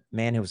assistant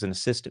man who was an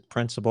assistant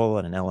principal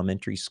at an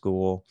elementary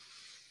school,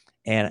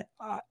 and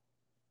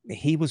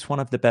he was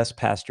one of the best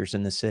pastors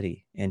in the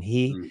city. And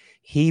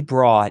he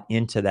brought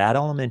into that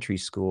elementary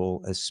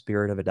school a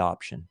spirit of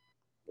adoption.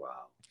 Wow.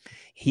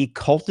 He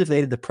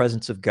cultivated the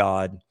presence of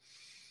God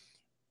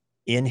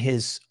in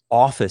his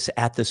office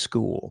at the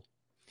school.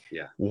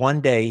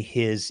 One day,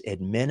 his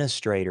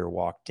administrator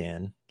walked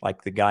in,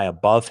 like the guy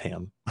above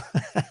him,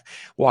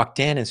 walked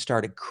in and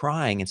started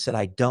crying and said,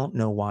 I don't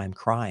know why I'm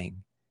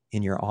crying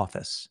in your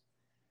office.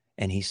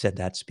 And he said,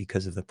 that's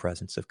because of the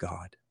presence of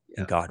God.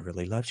 And God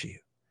really loves you.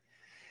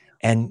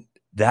 And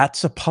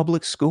that's a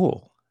public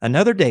school.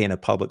 Another day in a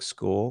public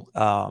school,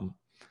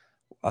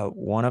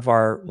 one of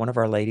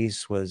our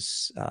ladies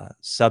was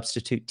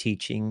substitute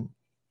teaching,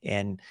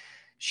 and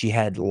she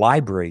had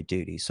library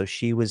duty. So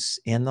she was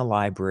in the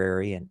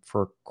library, and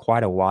for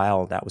quite a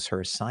while, that was her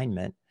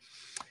assignment.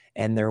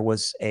 And there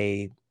was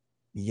a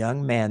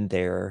young man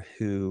there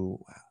who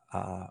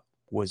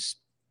was,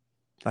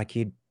 like,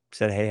 he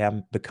said, hey,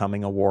 I'm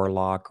becoming a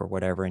warlock or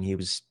whatever. And he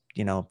was,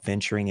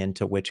 venturing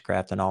into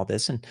witchcraft and all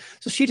this. And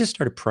so she just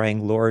started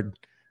praying, Lord,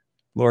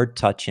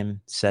 touch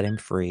him, set him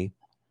free.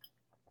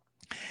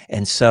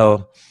 And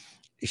so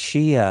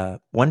she,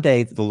 one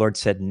day the Lord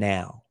said,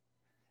 now.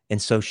 And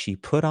so she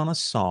put on a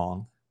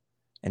song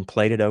and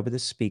played it over the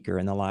speaker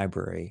in the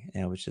library.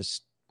 And it was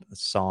just a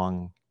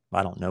song.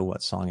 I don't know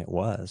what song it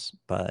was,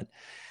 but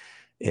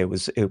it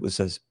was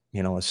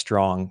a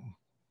strong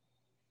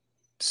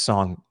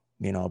song,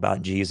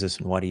 about Jesus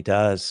and what he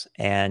does.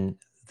 And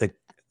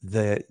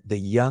the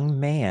young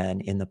man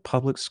in the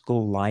public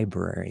school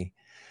library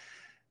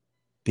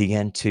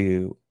began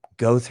to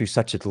go through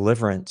such a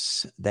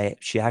deliverance that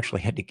she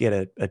actually had to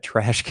get a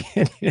trash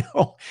can,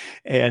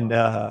 and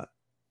that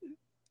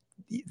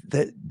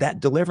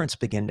deliverance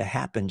began to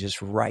happen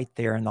just right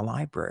there in the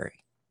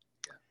library.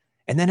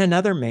 And then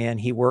another man,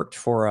 he worked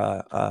for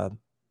a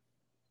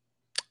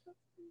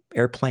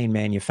airplane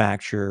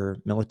manufacturer,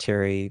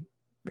 military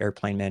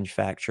airplane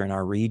manufacturer in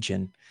our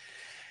region.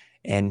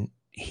 And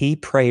he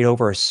prayed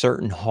over a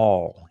certain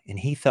hall, and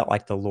he felt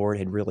like the Lord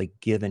had really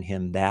given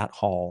him that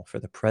hall for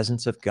the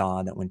presence of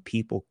God, that when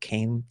people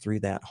came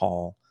through that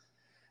hall,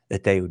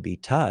 that they would be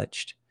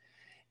touched.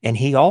 And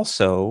he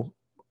also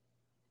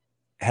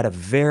had a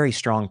very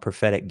strong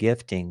prophetic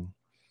gifting,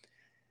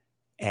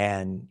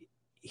 and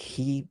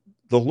the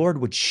Lord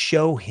would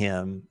show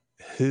him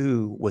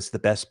who was the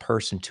best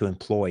person to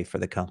employ for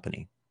the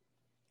company.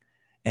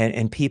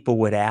 And people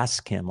would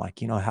ask him, like,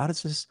 how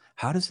does this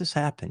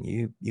happen?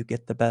 You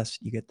get the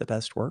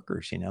best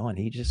workers, and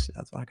he just,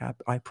 that's like,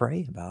 I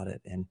pray about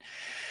it.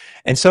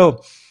 And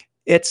so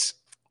it's,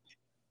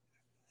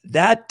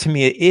 that to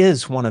me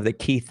is one of the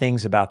key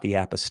things about the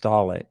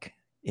apostolic,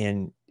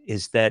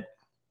 is that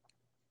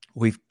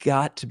we've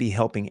got to be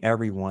helping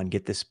everyone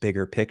get this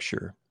bigger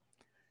picture,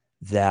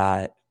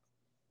 that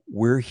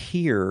we're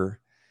here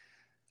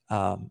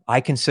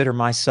I consider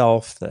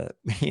myself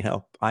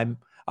I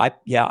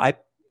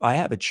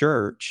have a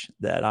church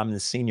that I'm the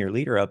senior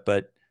leader of,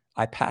 but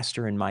I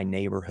pastor in my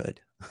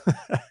neighborhood.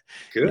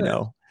 Good.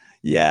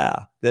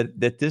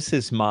 That this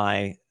is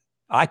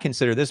I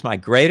consider this my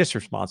greatest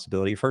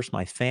responsibility. First,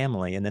 my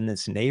family, and then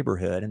this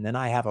neighborhood. And then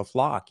I have a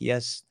flock,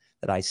 yes,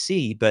 that I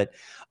see, but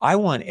I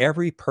want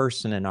every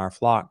person in our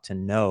flock to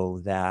know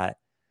that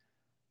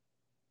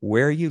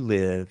where you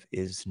live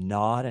is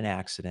not an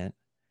accident,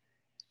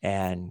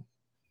 and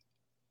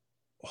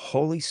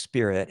Holy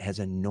Spirit has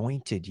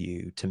anointed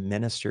you to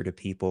minister to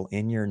people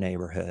in your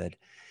neighborhood.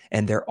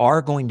 And there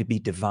are going to be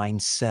divine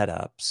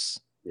setups.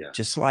 Yeah.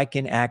 Just like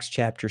in Acts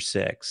chapter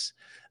 6,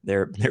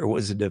 there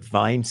was a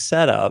divine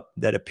setup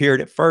that appeared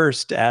at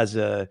first as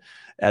a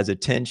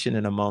tension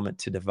and a moment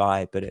to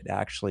divide, but it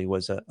actually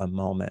was a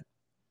moment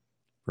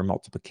for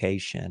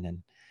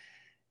multiplication.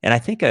 And I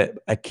think a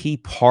key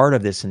part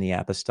of this in the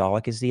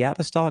apostolic is the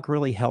apostolic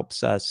really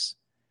helps us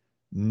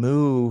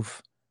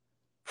move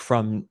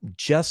from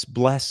just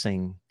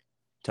blessing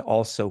to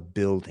also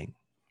building.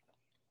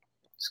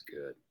 It's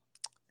good.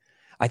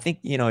 I think,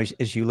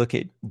 as you look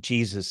at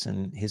Jesus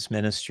and his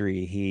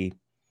ministry, he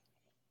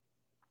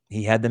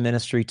had the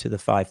ministry to the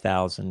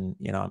 5,000,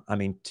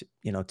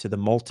 to the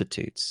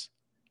multitudes.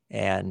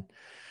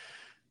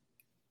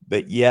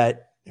 But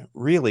yet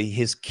really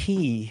his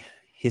key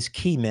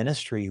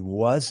ministry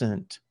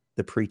wasn't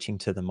the preaching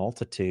to the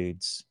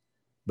multitudes,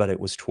 but it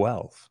was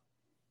 12.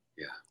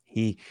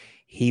 Yeah.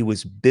 He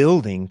was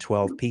building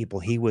 12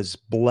 people. He was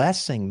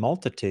blessing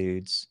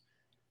multitudes,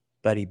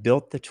 but he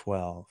built the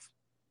 12.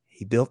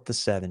 He built the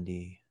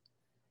 70.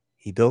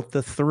 He built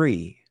the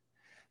 3.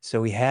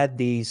 So he had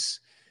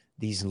these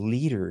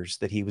leaders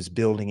that he was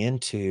building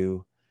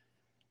into,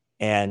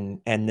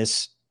 and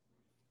this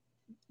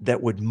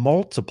that would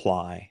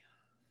multiply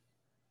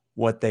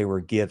what they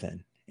were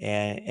given.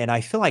 And I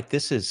feel like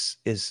this is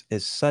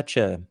such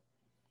a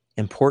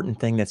important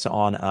thing that's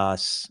on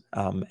us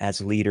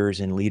as leaders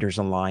in Leaders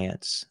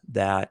Alliance,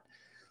 that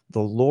the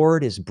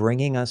Lord is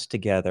bringing us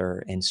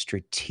together and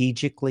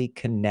strategically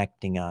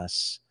connecting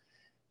us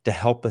to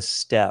help us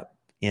step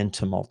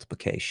into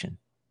multiplication.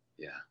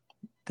 Yeah.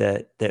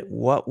 That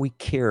what we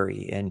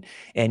carry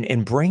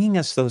and bringing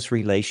us those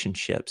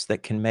relationships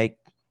that can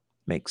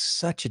make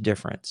such a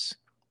difference.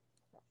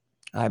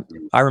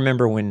 I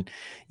remember when,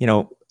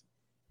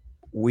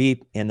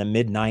 we in the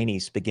mid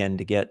 90s began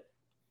to get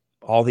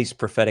all these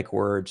prophetic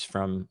words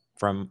from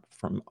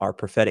our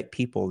prophetic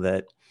people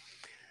that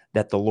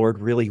the Lord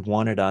really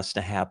wanted us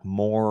to have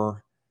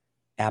more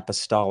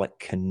apostolic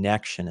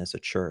connection as a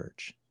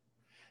church.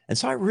 And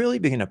so I really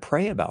began to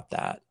pray about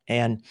that.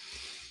 And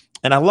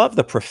I love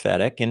the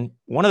prophetic. And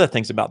one of the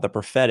things about the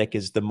prophetic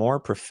is the more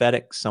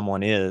prophetic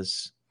someone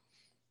is,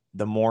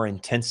 the more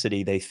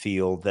intensity they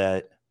feel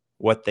that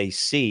what they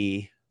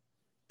see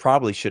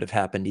probably should have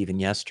happened even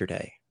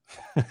yesterday.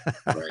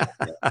 Right.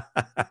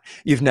 Yeah.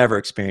 You've never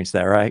experienced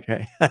that, right?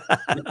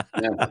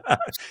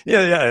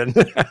 Yeah.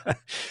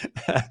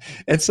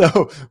 And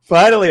so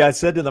finally I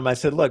said to them, I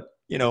said, look,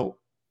 do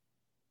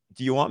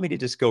you want me to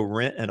just go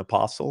rent an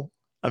apostle?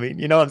 I mean,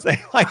 you know what I'm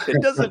saying? Like,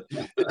 it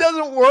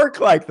doesn't work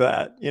like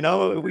that.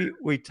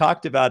 We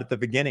talked about at the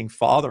beginning,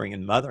 fathering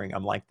and mothering.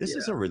 I'm like, this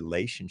is a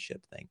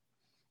relationship thing.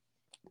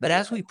 But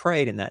as we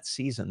prayed in that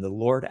season, the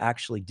Lord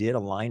actually did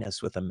align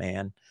us with a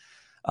man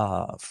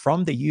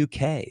from the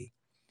UK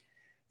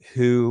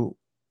who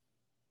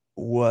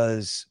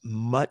was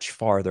much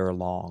farther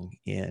along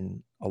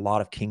in a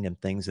lot of kingdom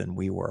things than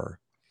we were.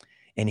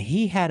 And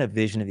he had a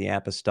vision of the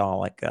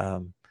apostolic.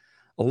 A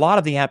lot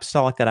of the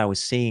apostolic that I was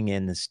seeing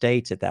in the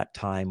States at that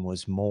time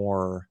was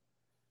more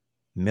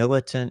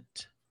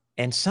militant.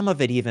 And some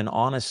of it even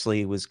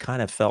honestly was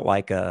kind of felt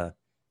like a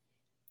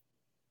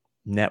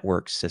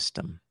network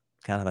system,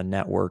 kind of a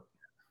network,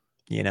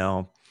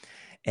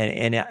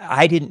 and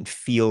I didn't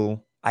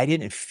feel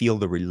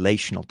the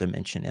relational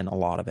dimension in a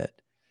lot of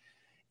it.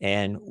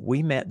 And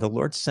the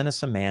Lord sent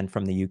us a man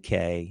from the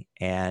UK,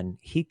 and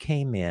he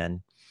came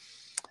in,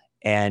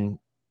 and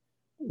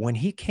when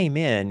he came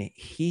in,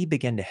 he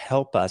began to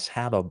help us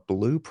have a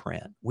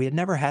blueprint. We had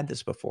never had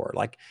this before.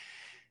 Like,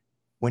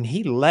 when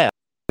he left,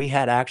 we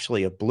had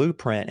actually a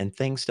blueprint and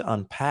things to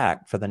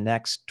unpack for the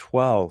next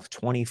 12,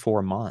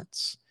 24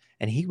 months.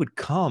 And he would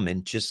come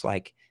and just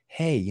like,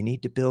 hey, you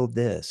need to build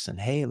this. And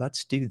hey,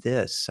 let's do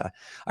this.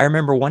 I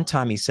remember one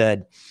time he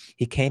said,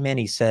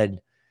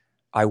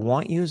 I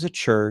want you as a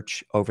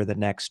church over the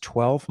next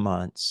 12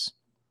 months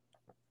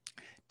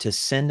to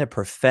send a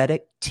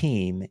prophetic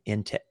team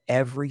into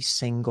every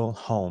single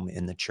home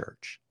in the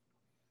church.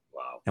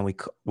 Wow. And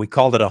we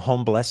called it a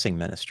home blessing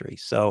ministry.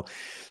 So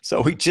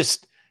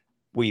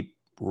we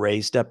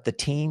raised up the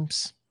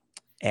teams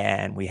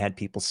and we had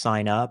people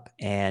sign up.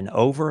 And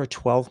over a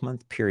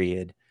 12-month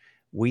period,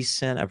 we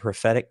sent a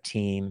prophetic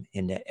team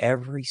into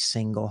every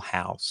single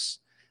house.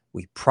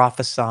 We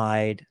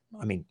prophesied.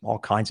 I mean, all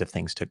kinds of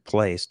things took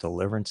place.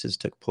 Deliverances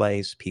took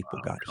place. People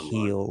got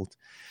healed.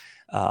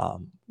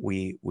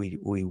 We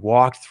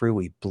walked through.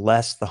 We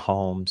blessed the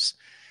homes,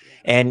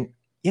 and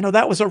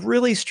that was a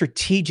really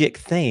strategic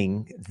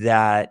thing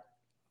that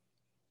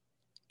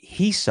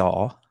he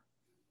saw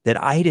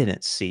that I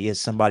didn't see as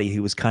somebody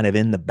who was kind of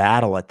in the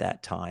battle at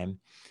that time,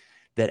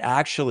 that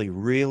actually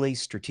really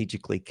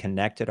strategically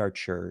connected our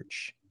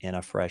church in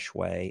a fresh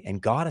way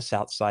and got us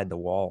outside the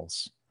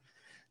walls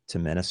to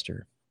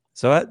minister.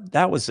 So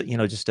that was,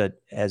 just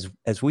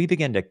as we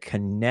begin to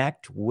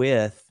connect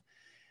with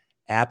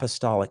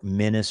apostolic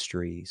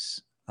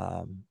ministries,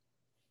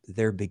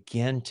 there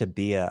began to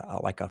be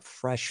like a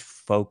fresh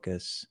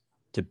focus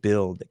to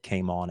build that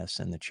came on us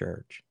in the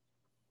church.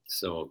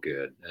 So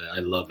good. I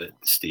love it,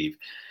 Steve.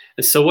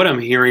 And so what I'm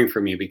hearing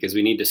from you, because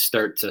we need to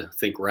start to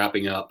think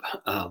wrapping up,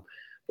 but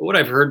what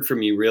I've heard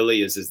from you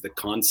really is the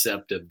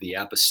concept of the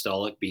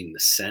apostolic being the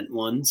sent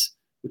ones,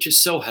 which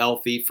is so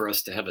healthy for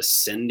us to have a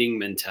sending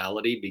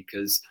mentality,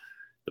 because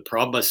the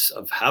promise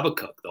of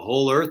Habakkuk, the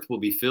whole earth will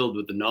be filled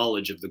with the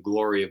knowledge of the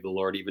glory of the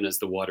Lord, even as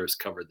the waters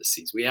cover the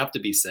seas. We have to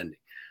be sending.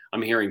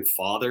 I'm hearing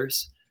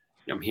fathers.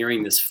 I'm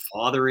hearing this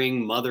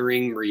fathering,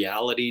 mothering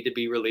reality to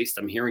be released.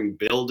 I'm hearing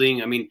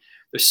building. I mean,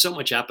 there's so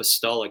much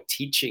apostolic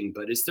teaching,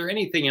 but is there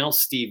anything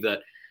else, Steve, that,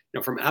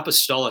 from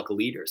apostolic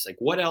leaders, like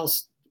what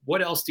else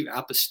do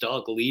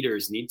apostolic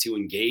leaders need to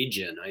engage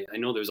in? I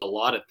know there's a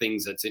lot of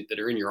things that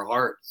are in your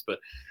hearts, but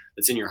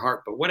that's in your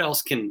heart. But what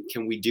else can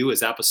we do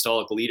as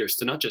apostolic leaders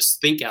to not just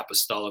think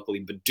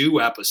apostolically, but do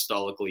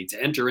apostolically,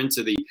 to enter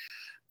into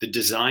the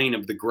design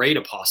of the great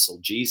apostle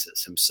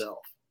Jesus himself?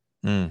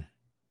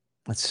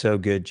 That's so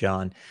good,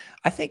 John.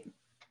 I think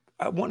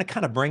I want to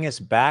kind of bring us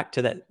back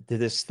to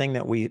this thing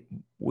that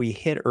we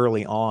hit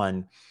early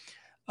on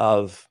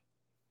of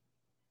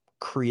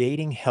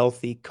creating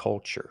healthy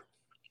culture.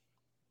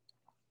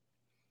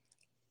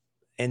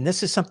 And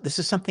this is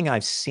something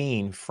I've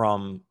seen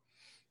from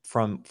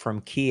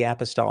key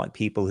apostolic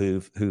people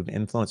who've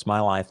influenced my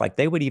life. Like,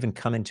 they would even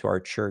come into our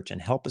church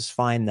and help us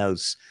find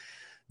those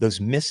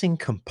missing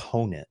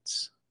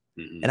components.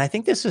 Mm-hmm. And I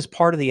think this is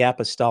part of the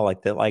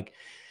apostolic, that like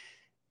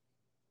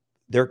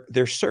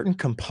there's certain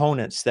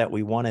components that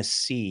we want to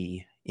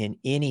see in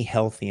any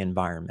healthy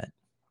environment.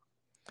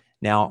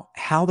 Now,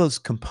 how those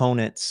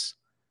components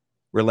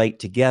relate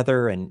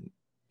together and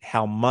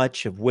how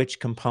much of which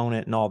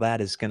component and all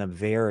that is going to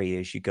vary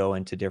as you go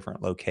into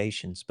different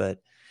locations. But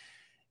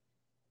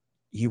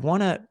you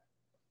want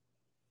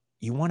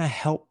to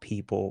help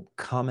people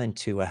come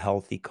into a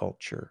healthy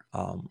culture,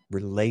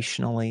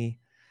 relationally,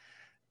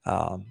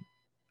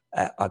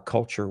 a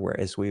culture where,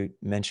 as we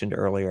mentioned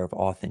earlier, of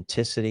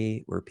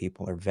authenticity, where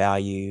people are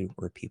valued,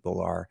 where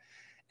people are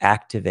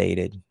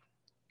activated.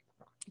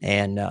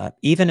 And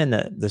even in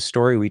the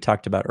story we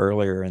talked about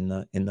earlier in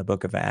the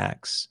book of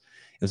Acts,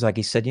 it was like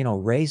he said,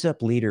 raise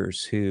up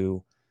leaders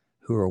who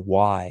are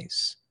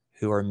wise,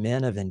 who are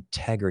men of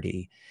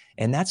integrity.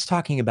 And that's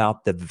talking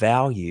about the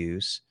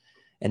values,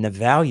 and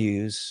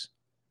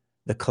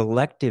the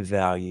collective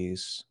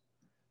values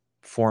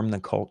form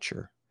the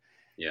culture.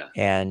 Yeah.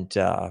 And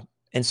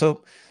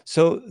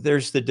so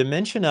there's the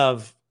dimension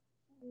of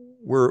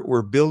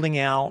we're building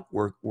out,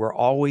 we're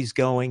always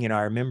going.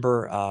 I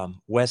remember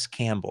Wes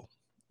Campbell,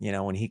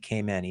 when he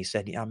came in, he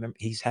said, I remember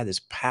he's had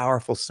this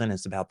powerful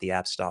sentence about the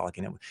apostolic,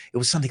 and it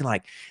was something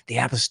like, the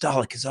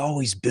apostolic is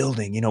always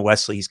building.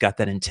 Wesley, he's got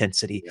that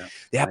intensity. Yeah,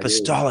 the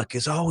apostolic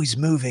is always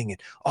moving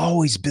and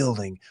always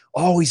building,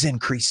 always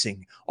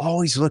increasing,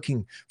 always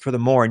looking for the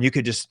more. And you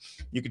could just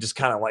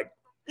kind of like,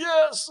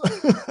 yes.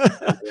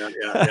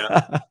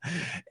 Yeah.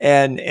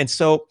 And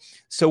so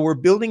we're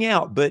building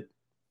out, but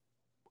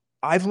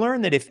I've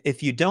learned that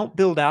if you don't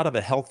build out of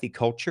a healthy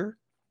culture,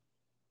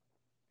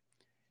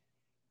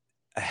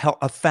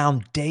 a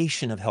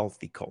foundation of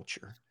healthy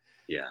culture,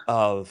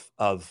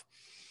 of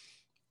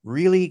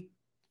really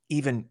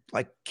even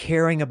like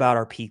caring about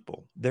our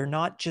people. They're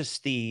not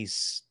just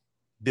these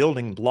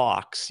building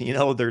blocks,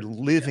 they're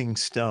living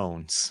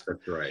stones.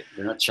 That's right.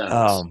 They're not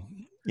shadows.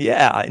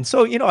 Yeah. And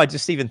so, I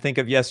just even think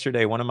of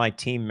yesterday, one of my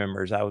team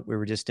members, we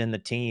were just in the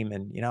team,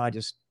 and,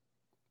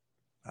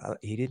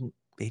 he didn't,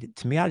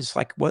 to me, I was just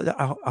like,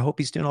 well, I hope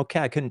he's doing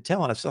okay. I couldn't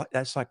tell. And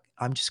that's like,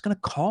 I'm just going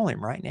to call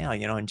him right now,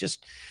 and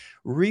just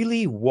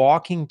really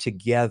walking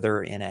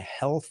together in a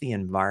healthy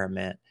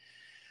environment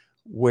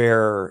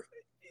where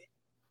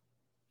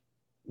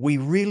we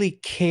really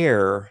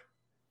care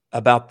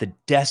about the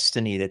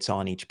destiny that's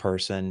on each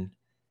person,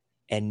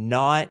 and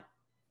not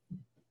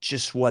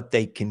just what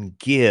they can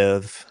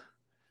give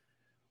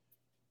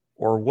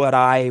or what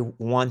I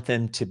want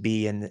them to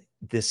be in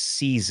this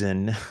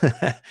season,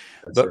 but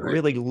right,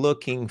 really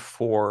looking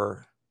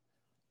for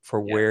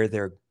where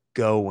they're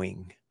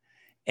going.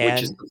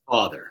 Which is the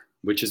Father,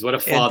 which is what a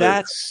father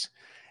does.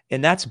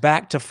 And that's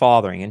back to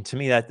fathering. And to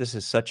me, this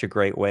is such a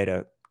great way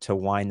to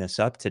wind this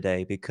up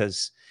today,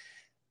 because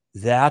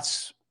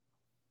that's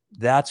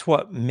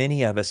what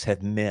many of us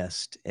have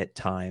missed at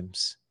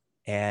times.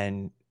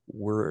 And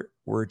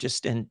we're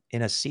just in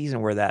a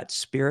season where that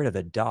spirit of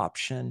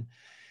adoption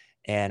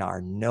and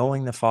our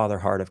knowing the Father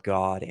heart of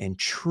God, and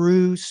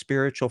true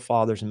spiritual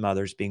fathers and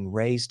mothers being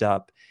raised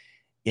up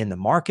in the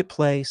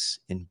marketplace,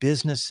 in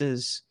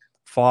businesses,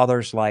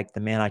 fathers like the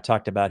man I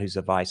talked about who's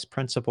a vice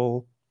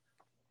principal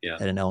Yeah.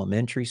 at an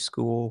elementary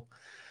school,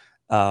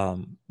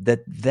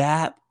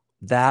 that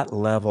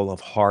level of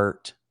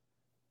heart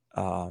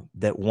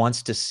that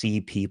wants to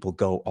see people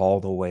go all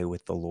the way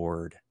with the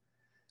Lord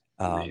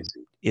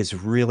Amazing. is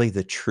really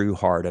the true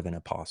heart of an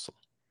apostle.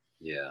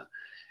 Yeah.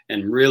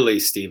 And really,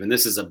 Stephen,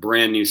 this is a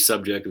brand new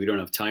subject we don't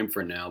have time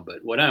for now,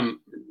 but what I'm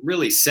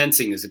really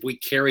sensing is if we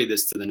carry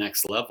this to the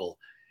next level,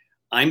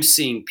 I'm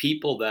seeing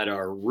people that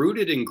are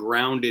rooted and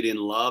grounded in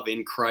love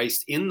in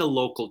Christ, in the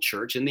local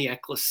church, in the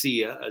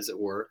ecclesia, as it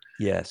were.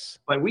 Yes.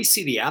 But we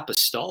see the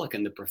apostolic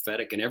and the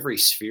prophetic in every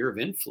sphere of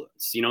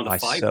influence, the I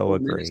so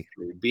fivefold agree.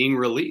 ministry being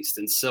released.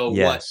 And so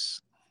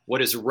Yes.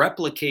 what is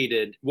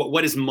replicated,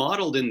 what is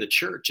modeled in the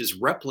church is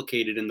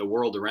replicated in the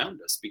world around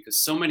us, because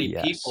so many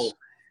Yes. people,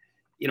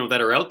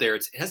 that are out there,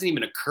 it hasn't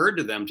even occurred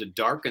to them to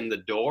darken the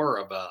door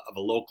of a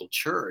local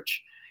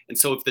church. And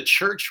so if the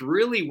church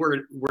really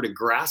were to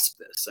grasp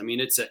this, I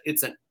mean, it's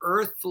an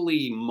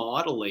earthly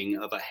modeling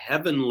of a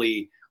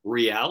heavenly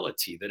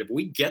reality, that if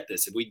we get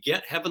this, if we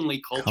get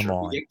heavenly culture,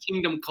 if we get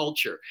kingdom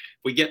culture,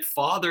 if we get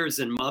fathers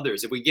and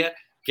mothers, if we get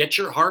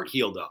your heart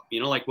healed up,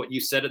 like what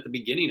you said at the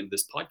beginning of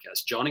this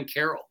podcast, John and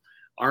Carol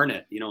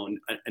Arnett,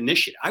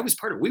 initiate. I was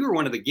part of, we were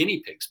one of the guinea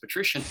pigs,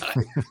 Patricia and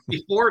I,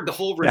 before the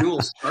whole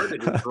renewal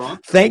started in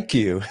Toronto. Thank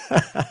you.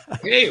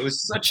 Hey, it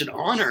was such an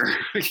honor.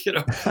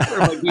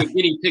 I might be a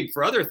guinea pig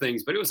for other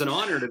things, but it was an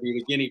honor to be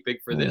the guinea pig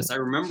for this. I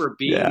remember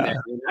being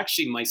there in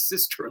actually my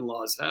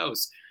sister-in-law's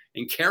house,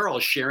 and Carol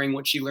sharing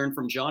what she learned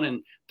from John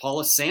and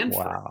Paula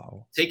Sanford,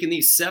 taking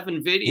these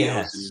 7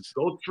 videos and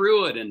go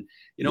through it. And,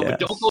 but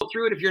don't go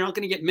through it if you're not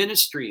going to get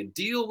ministry, and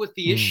deal with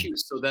the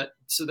issues so that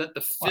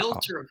the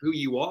filter of who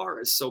you are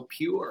is so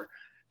pure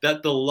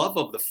that the love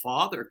of the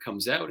Father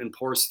comes out and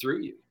pours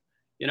through you,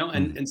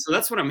 and so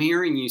that's what I'm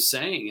hearing you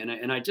saying.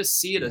 And I just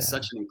see it as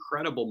such an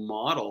incredible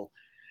model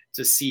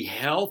to see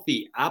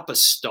healthy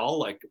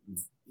apostolic,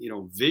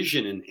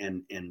 vision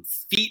and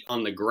feet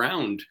on the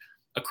ground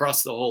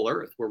across the whole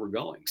earth where we're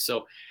going.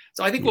 So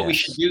I think what we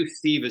should do,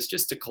 Steve, is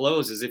just to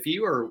close, is if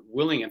you are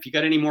willing, if you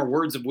got any more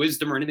words of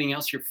wisdom or anything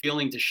else you're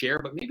feeling to share,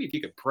 but maybe if you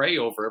could pray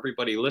over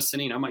everybody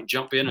listening, I might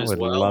jump in as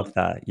well. I would love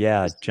that.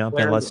 Yeah, jump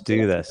in. Let's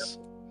do this.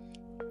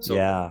 So,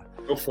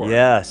 go for it.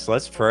 Yes,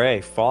 let's pray.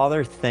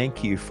 Father,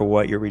 thank you for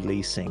what you're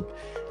releasing.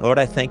 Lord,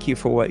 I thank you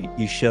for what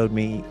you showed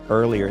me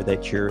earlier,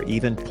 that you're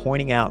even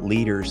pointing out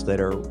leaders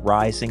that are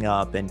rising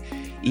up, and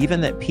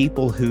even that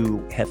people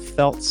who have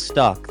felt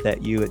stuck,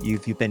 that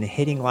you've been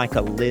hitting like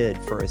a lid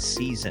for a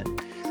season,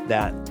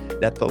 that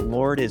the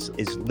Lord is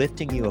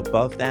lifting you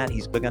above that.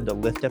 He's begun to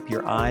lift up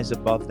your eyes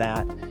above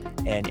that,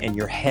 and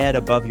your head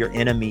above your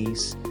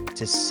enemies,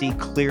 to see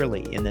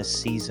clearly in this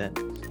season.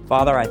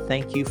 Father, I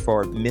thank you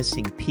for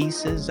missing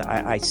pieces.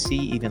 I see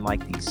even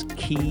like these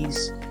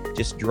keys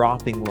just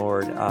dropping,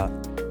 Lord,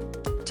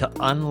 to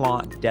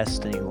unlock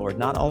destiny, Lord,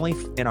 not only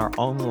in our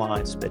own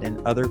lives, but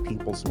in other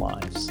people's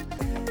lives.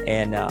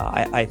 And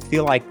I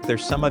feel like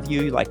there's some of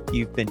you, like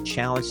you've been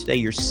challenged today.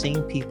 You're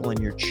seeing people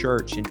in your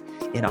church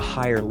in a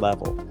higher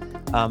level.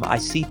 I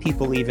see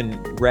people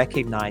even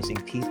recognizing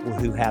people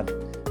who have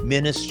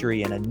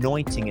ministry and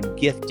anointing and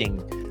gifting,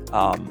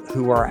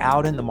 who are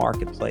out in the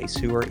marketplace,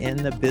 who are in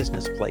the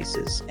business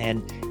places,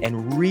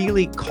 and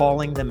really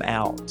calling them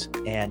out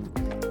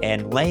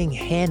and laying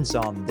hands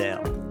on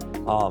them.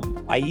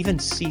 I even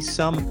see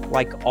some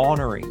like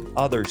honoring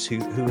others who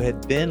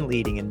have been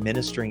leading and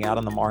ministering out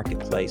in the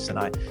marketplace.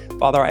 And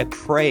Father, I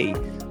pray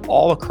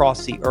all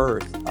across the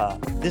earth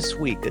this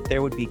week that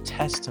there would be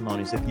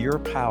testimonies of your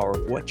power,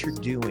 of what you're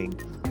doing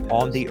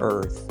on the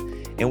earth.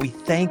 And we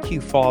thank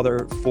you,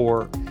 Father,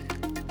 for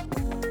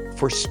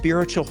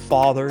spiritual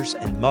fathers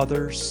and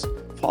mothers.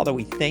 Father,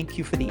 we thank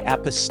you for the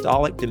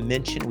apostolic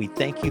dimension. We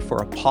thank you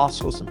for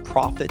apostles and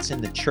prophets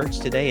in the church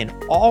today, and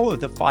all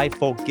of the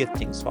fivefold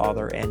giftings,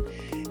 Father,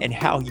 and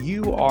how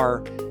you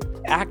are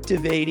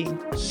activating,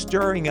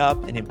 stirring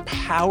up, and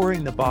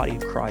empowering the body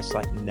of Christ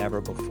like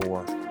never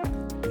before.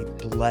 We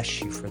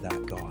bless you for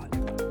that, God.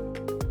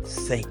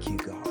 Thank you,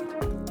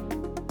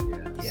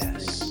 God.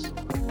 Yes.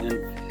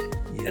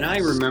 And I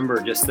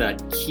remember just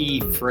that key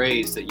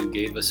phrase that you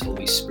gave us,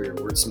 Holy Spirit,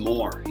 where it's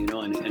more,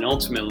 and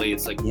ultimately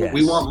it's like,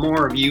 we want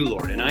more of you,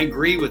 Lord. And I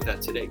agree with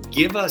that today.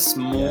 Give us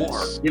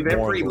more. Give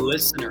every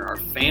listener, our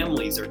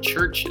families, our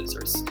churches,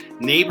 our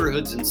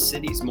neighborhoods and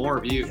cities, more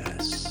of you.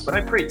 But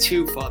I pray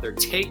too, Father,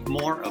 take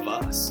more of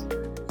us.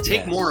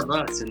 Take more of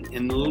us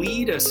and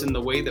lead us in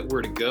the way that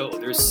we're to go.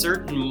 There's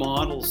certain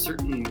models,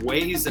 certain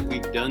ways that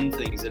we've done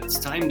things, and it's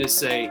time to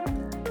say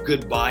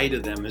goodbye to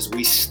them as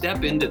we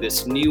step into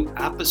this new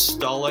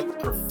apostolic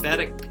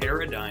prophetic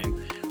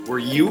paradigm where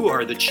you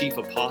are the chief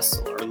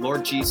apostle, our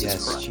Lord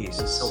Jesus Christ.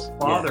 Jesus. So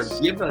Father,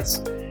 give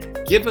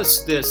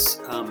us this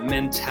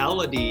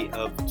mentality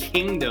of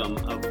kingdom,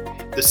 of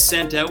the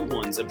sent out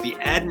ones, of the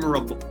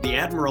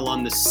admiral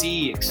on the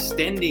sea,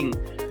 extending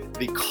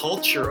the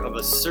culture of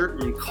a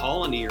certain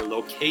colony or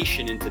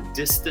location into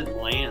distant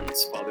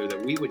lands, Father, that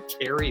we would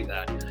carry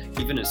that,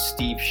 even as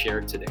Steve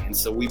shared today. And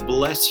so we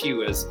bless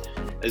you as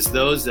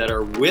those that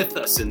are with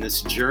us in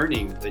this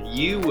journey, that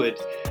you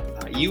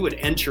would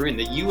enter in,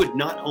 that you would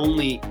not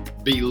only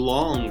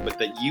belong, but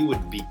that you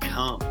would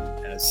become,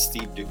 as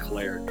Steve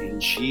declared, in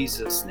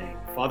Jesus' name.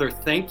 Father,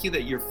 thank you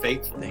that you're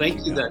faithful.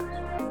 Thank you that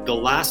the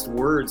last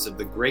words of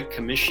the Great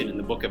Commission in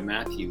the book of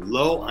Matthew,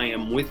 lo, I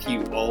am with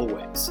you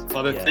always.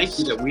 Father, Yes. Thank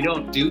you that we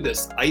don't do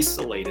this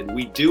isolated.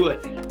 We do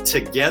it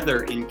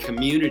together in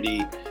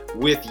community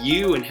with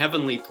you in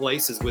heavenly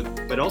places,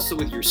 but also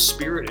with your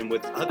Spirit and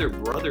with other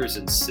brothers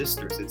and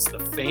sisters. It's the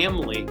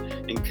family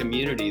and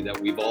community that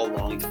we've all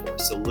longed for.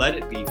 So let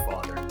it be,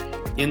 Father,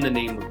 in the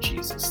name of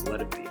Jesus.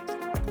 Let it be.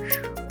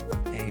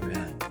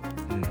 Amen.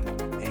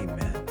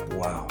 Amen.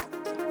 Wow.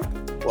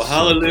 Well,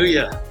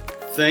 hallelujah.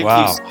 Thank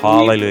Wow. you, Steve.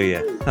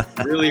 Hallelujah.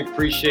 Really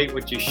appreciate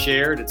what you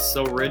shared. It's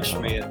so rich.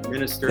 May it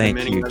minister Thank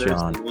to many you, others.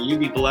 John. And may you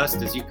be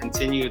blessed as you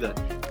continue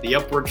the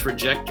upward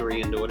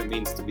trajectory into what it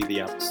means to be the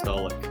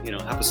apostolic,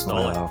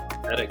 Wow.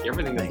 prophetic,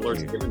 everything that Thank the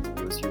Lord's you. given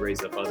to you as you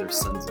raise up other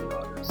sons and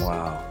daughters.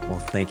 Wow. Well,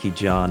 thank you,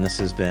 John. This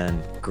has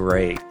been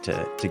great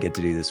to get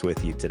to do this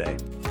with you today.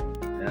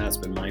 Yeah, it's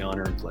been my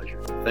honor and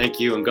pleasure. Thank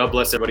you, and God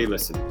bless everybody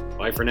listening.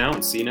 Bye for now,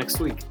 and see you next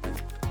week.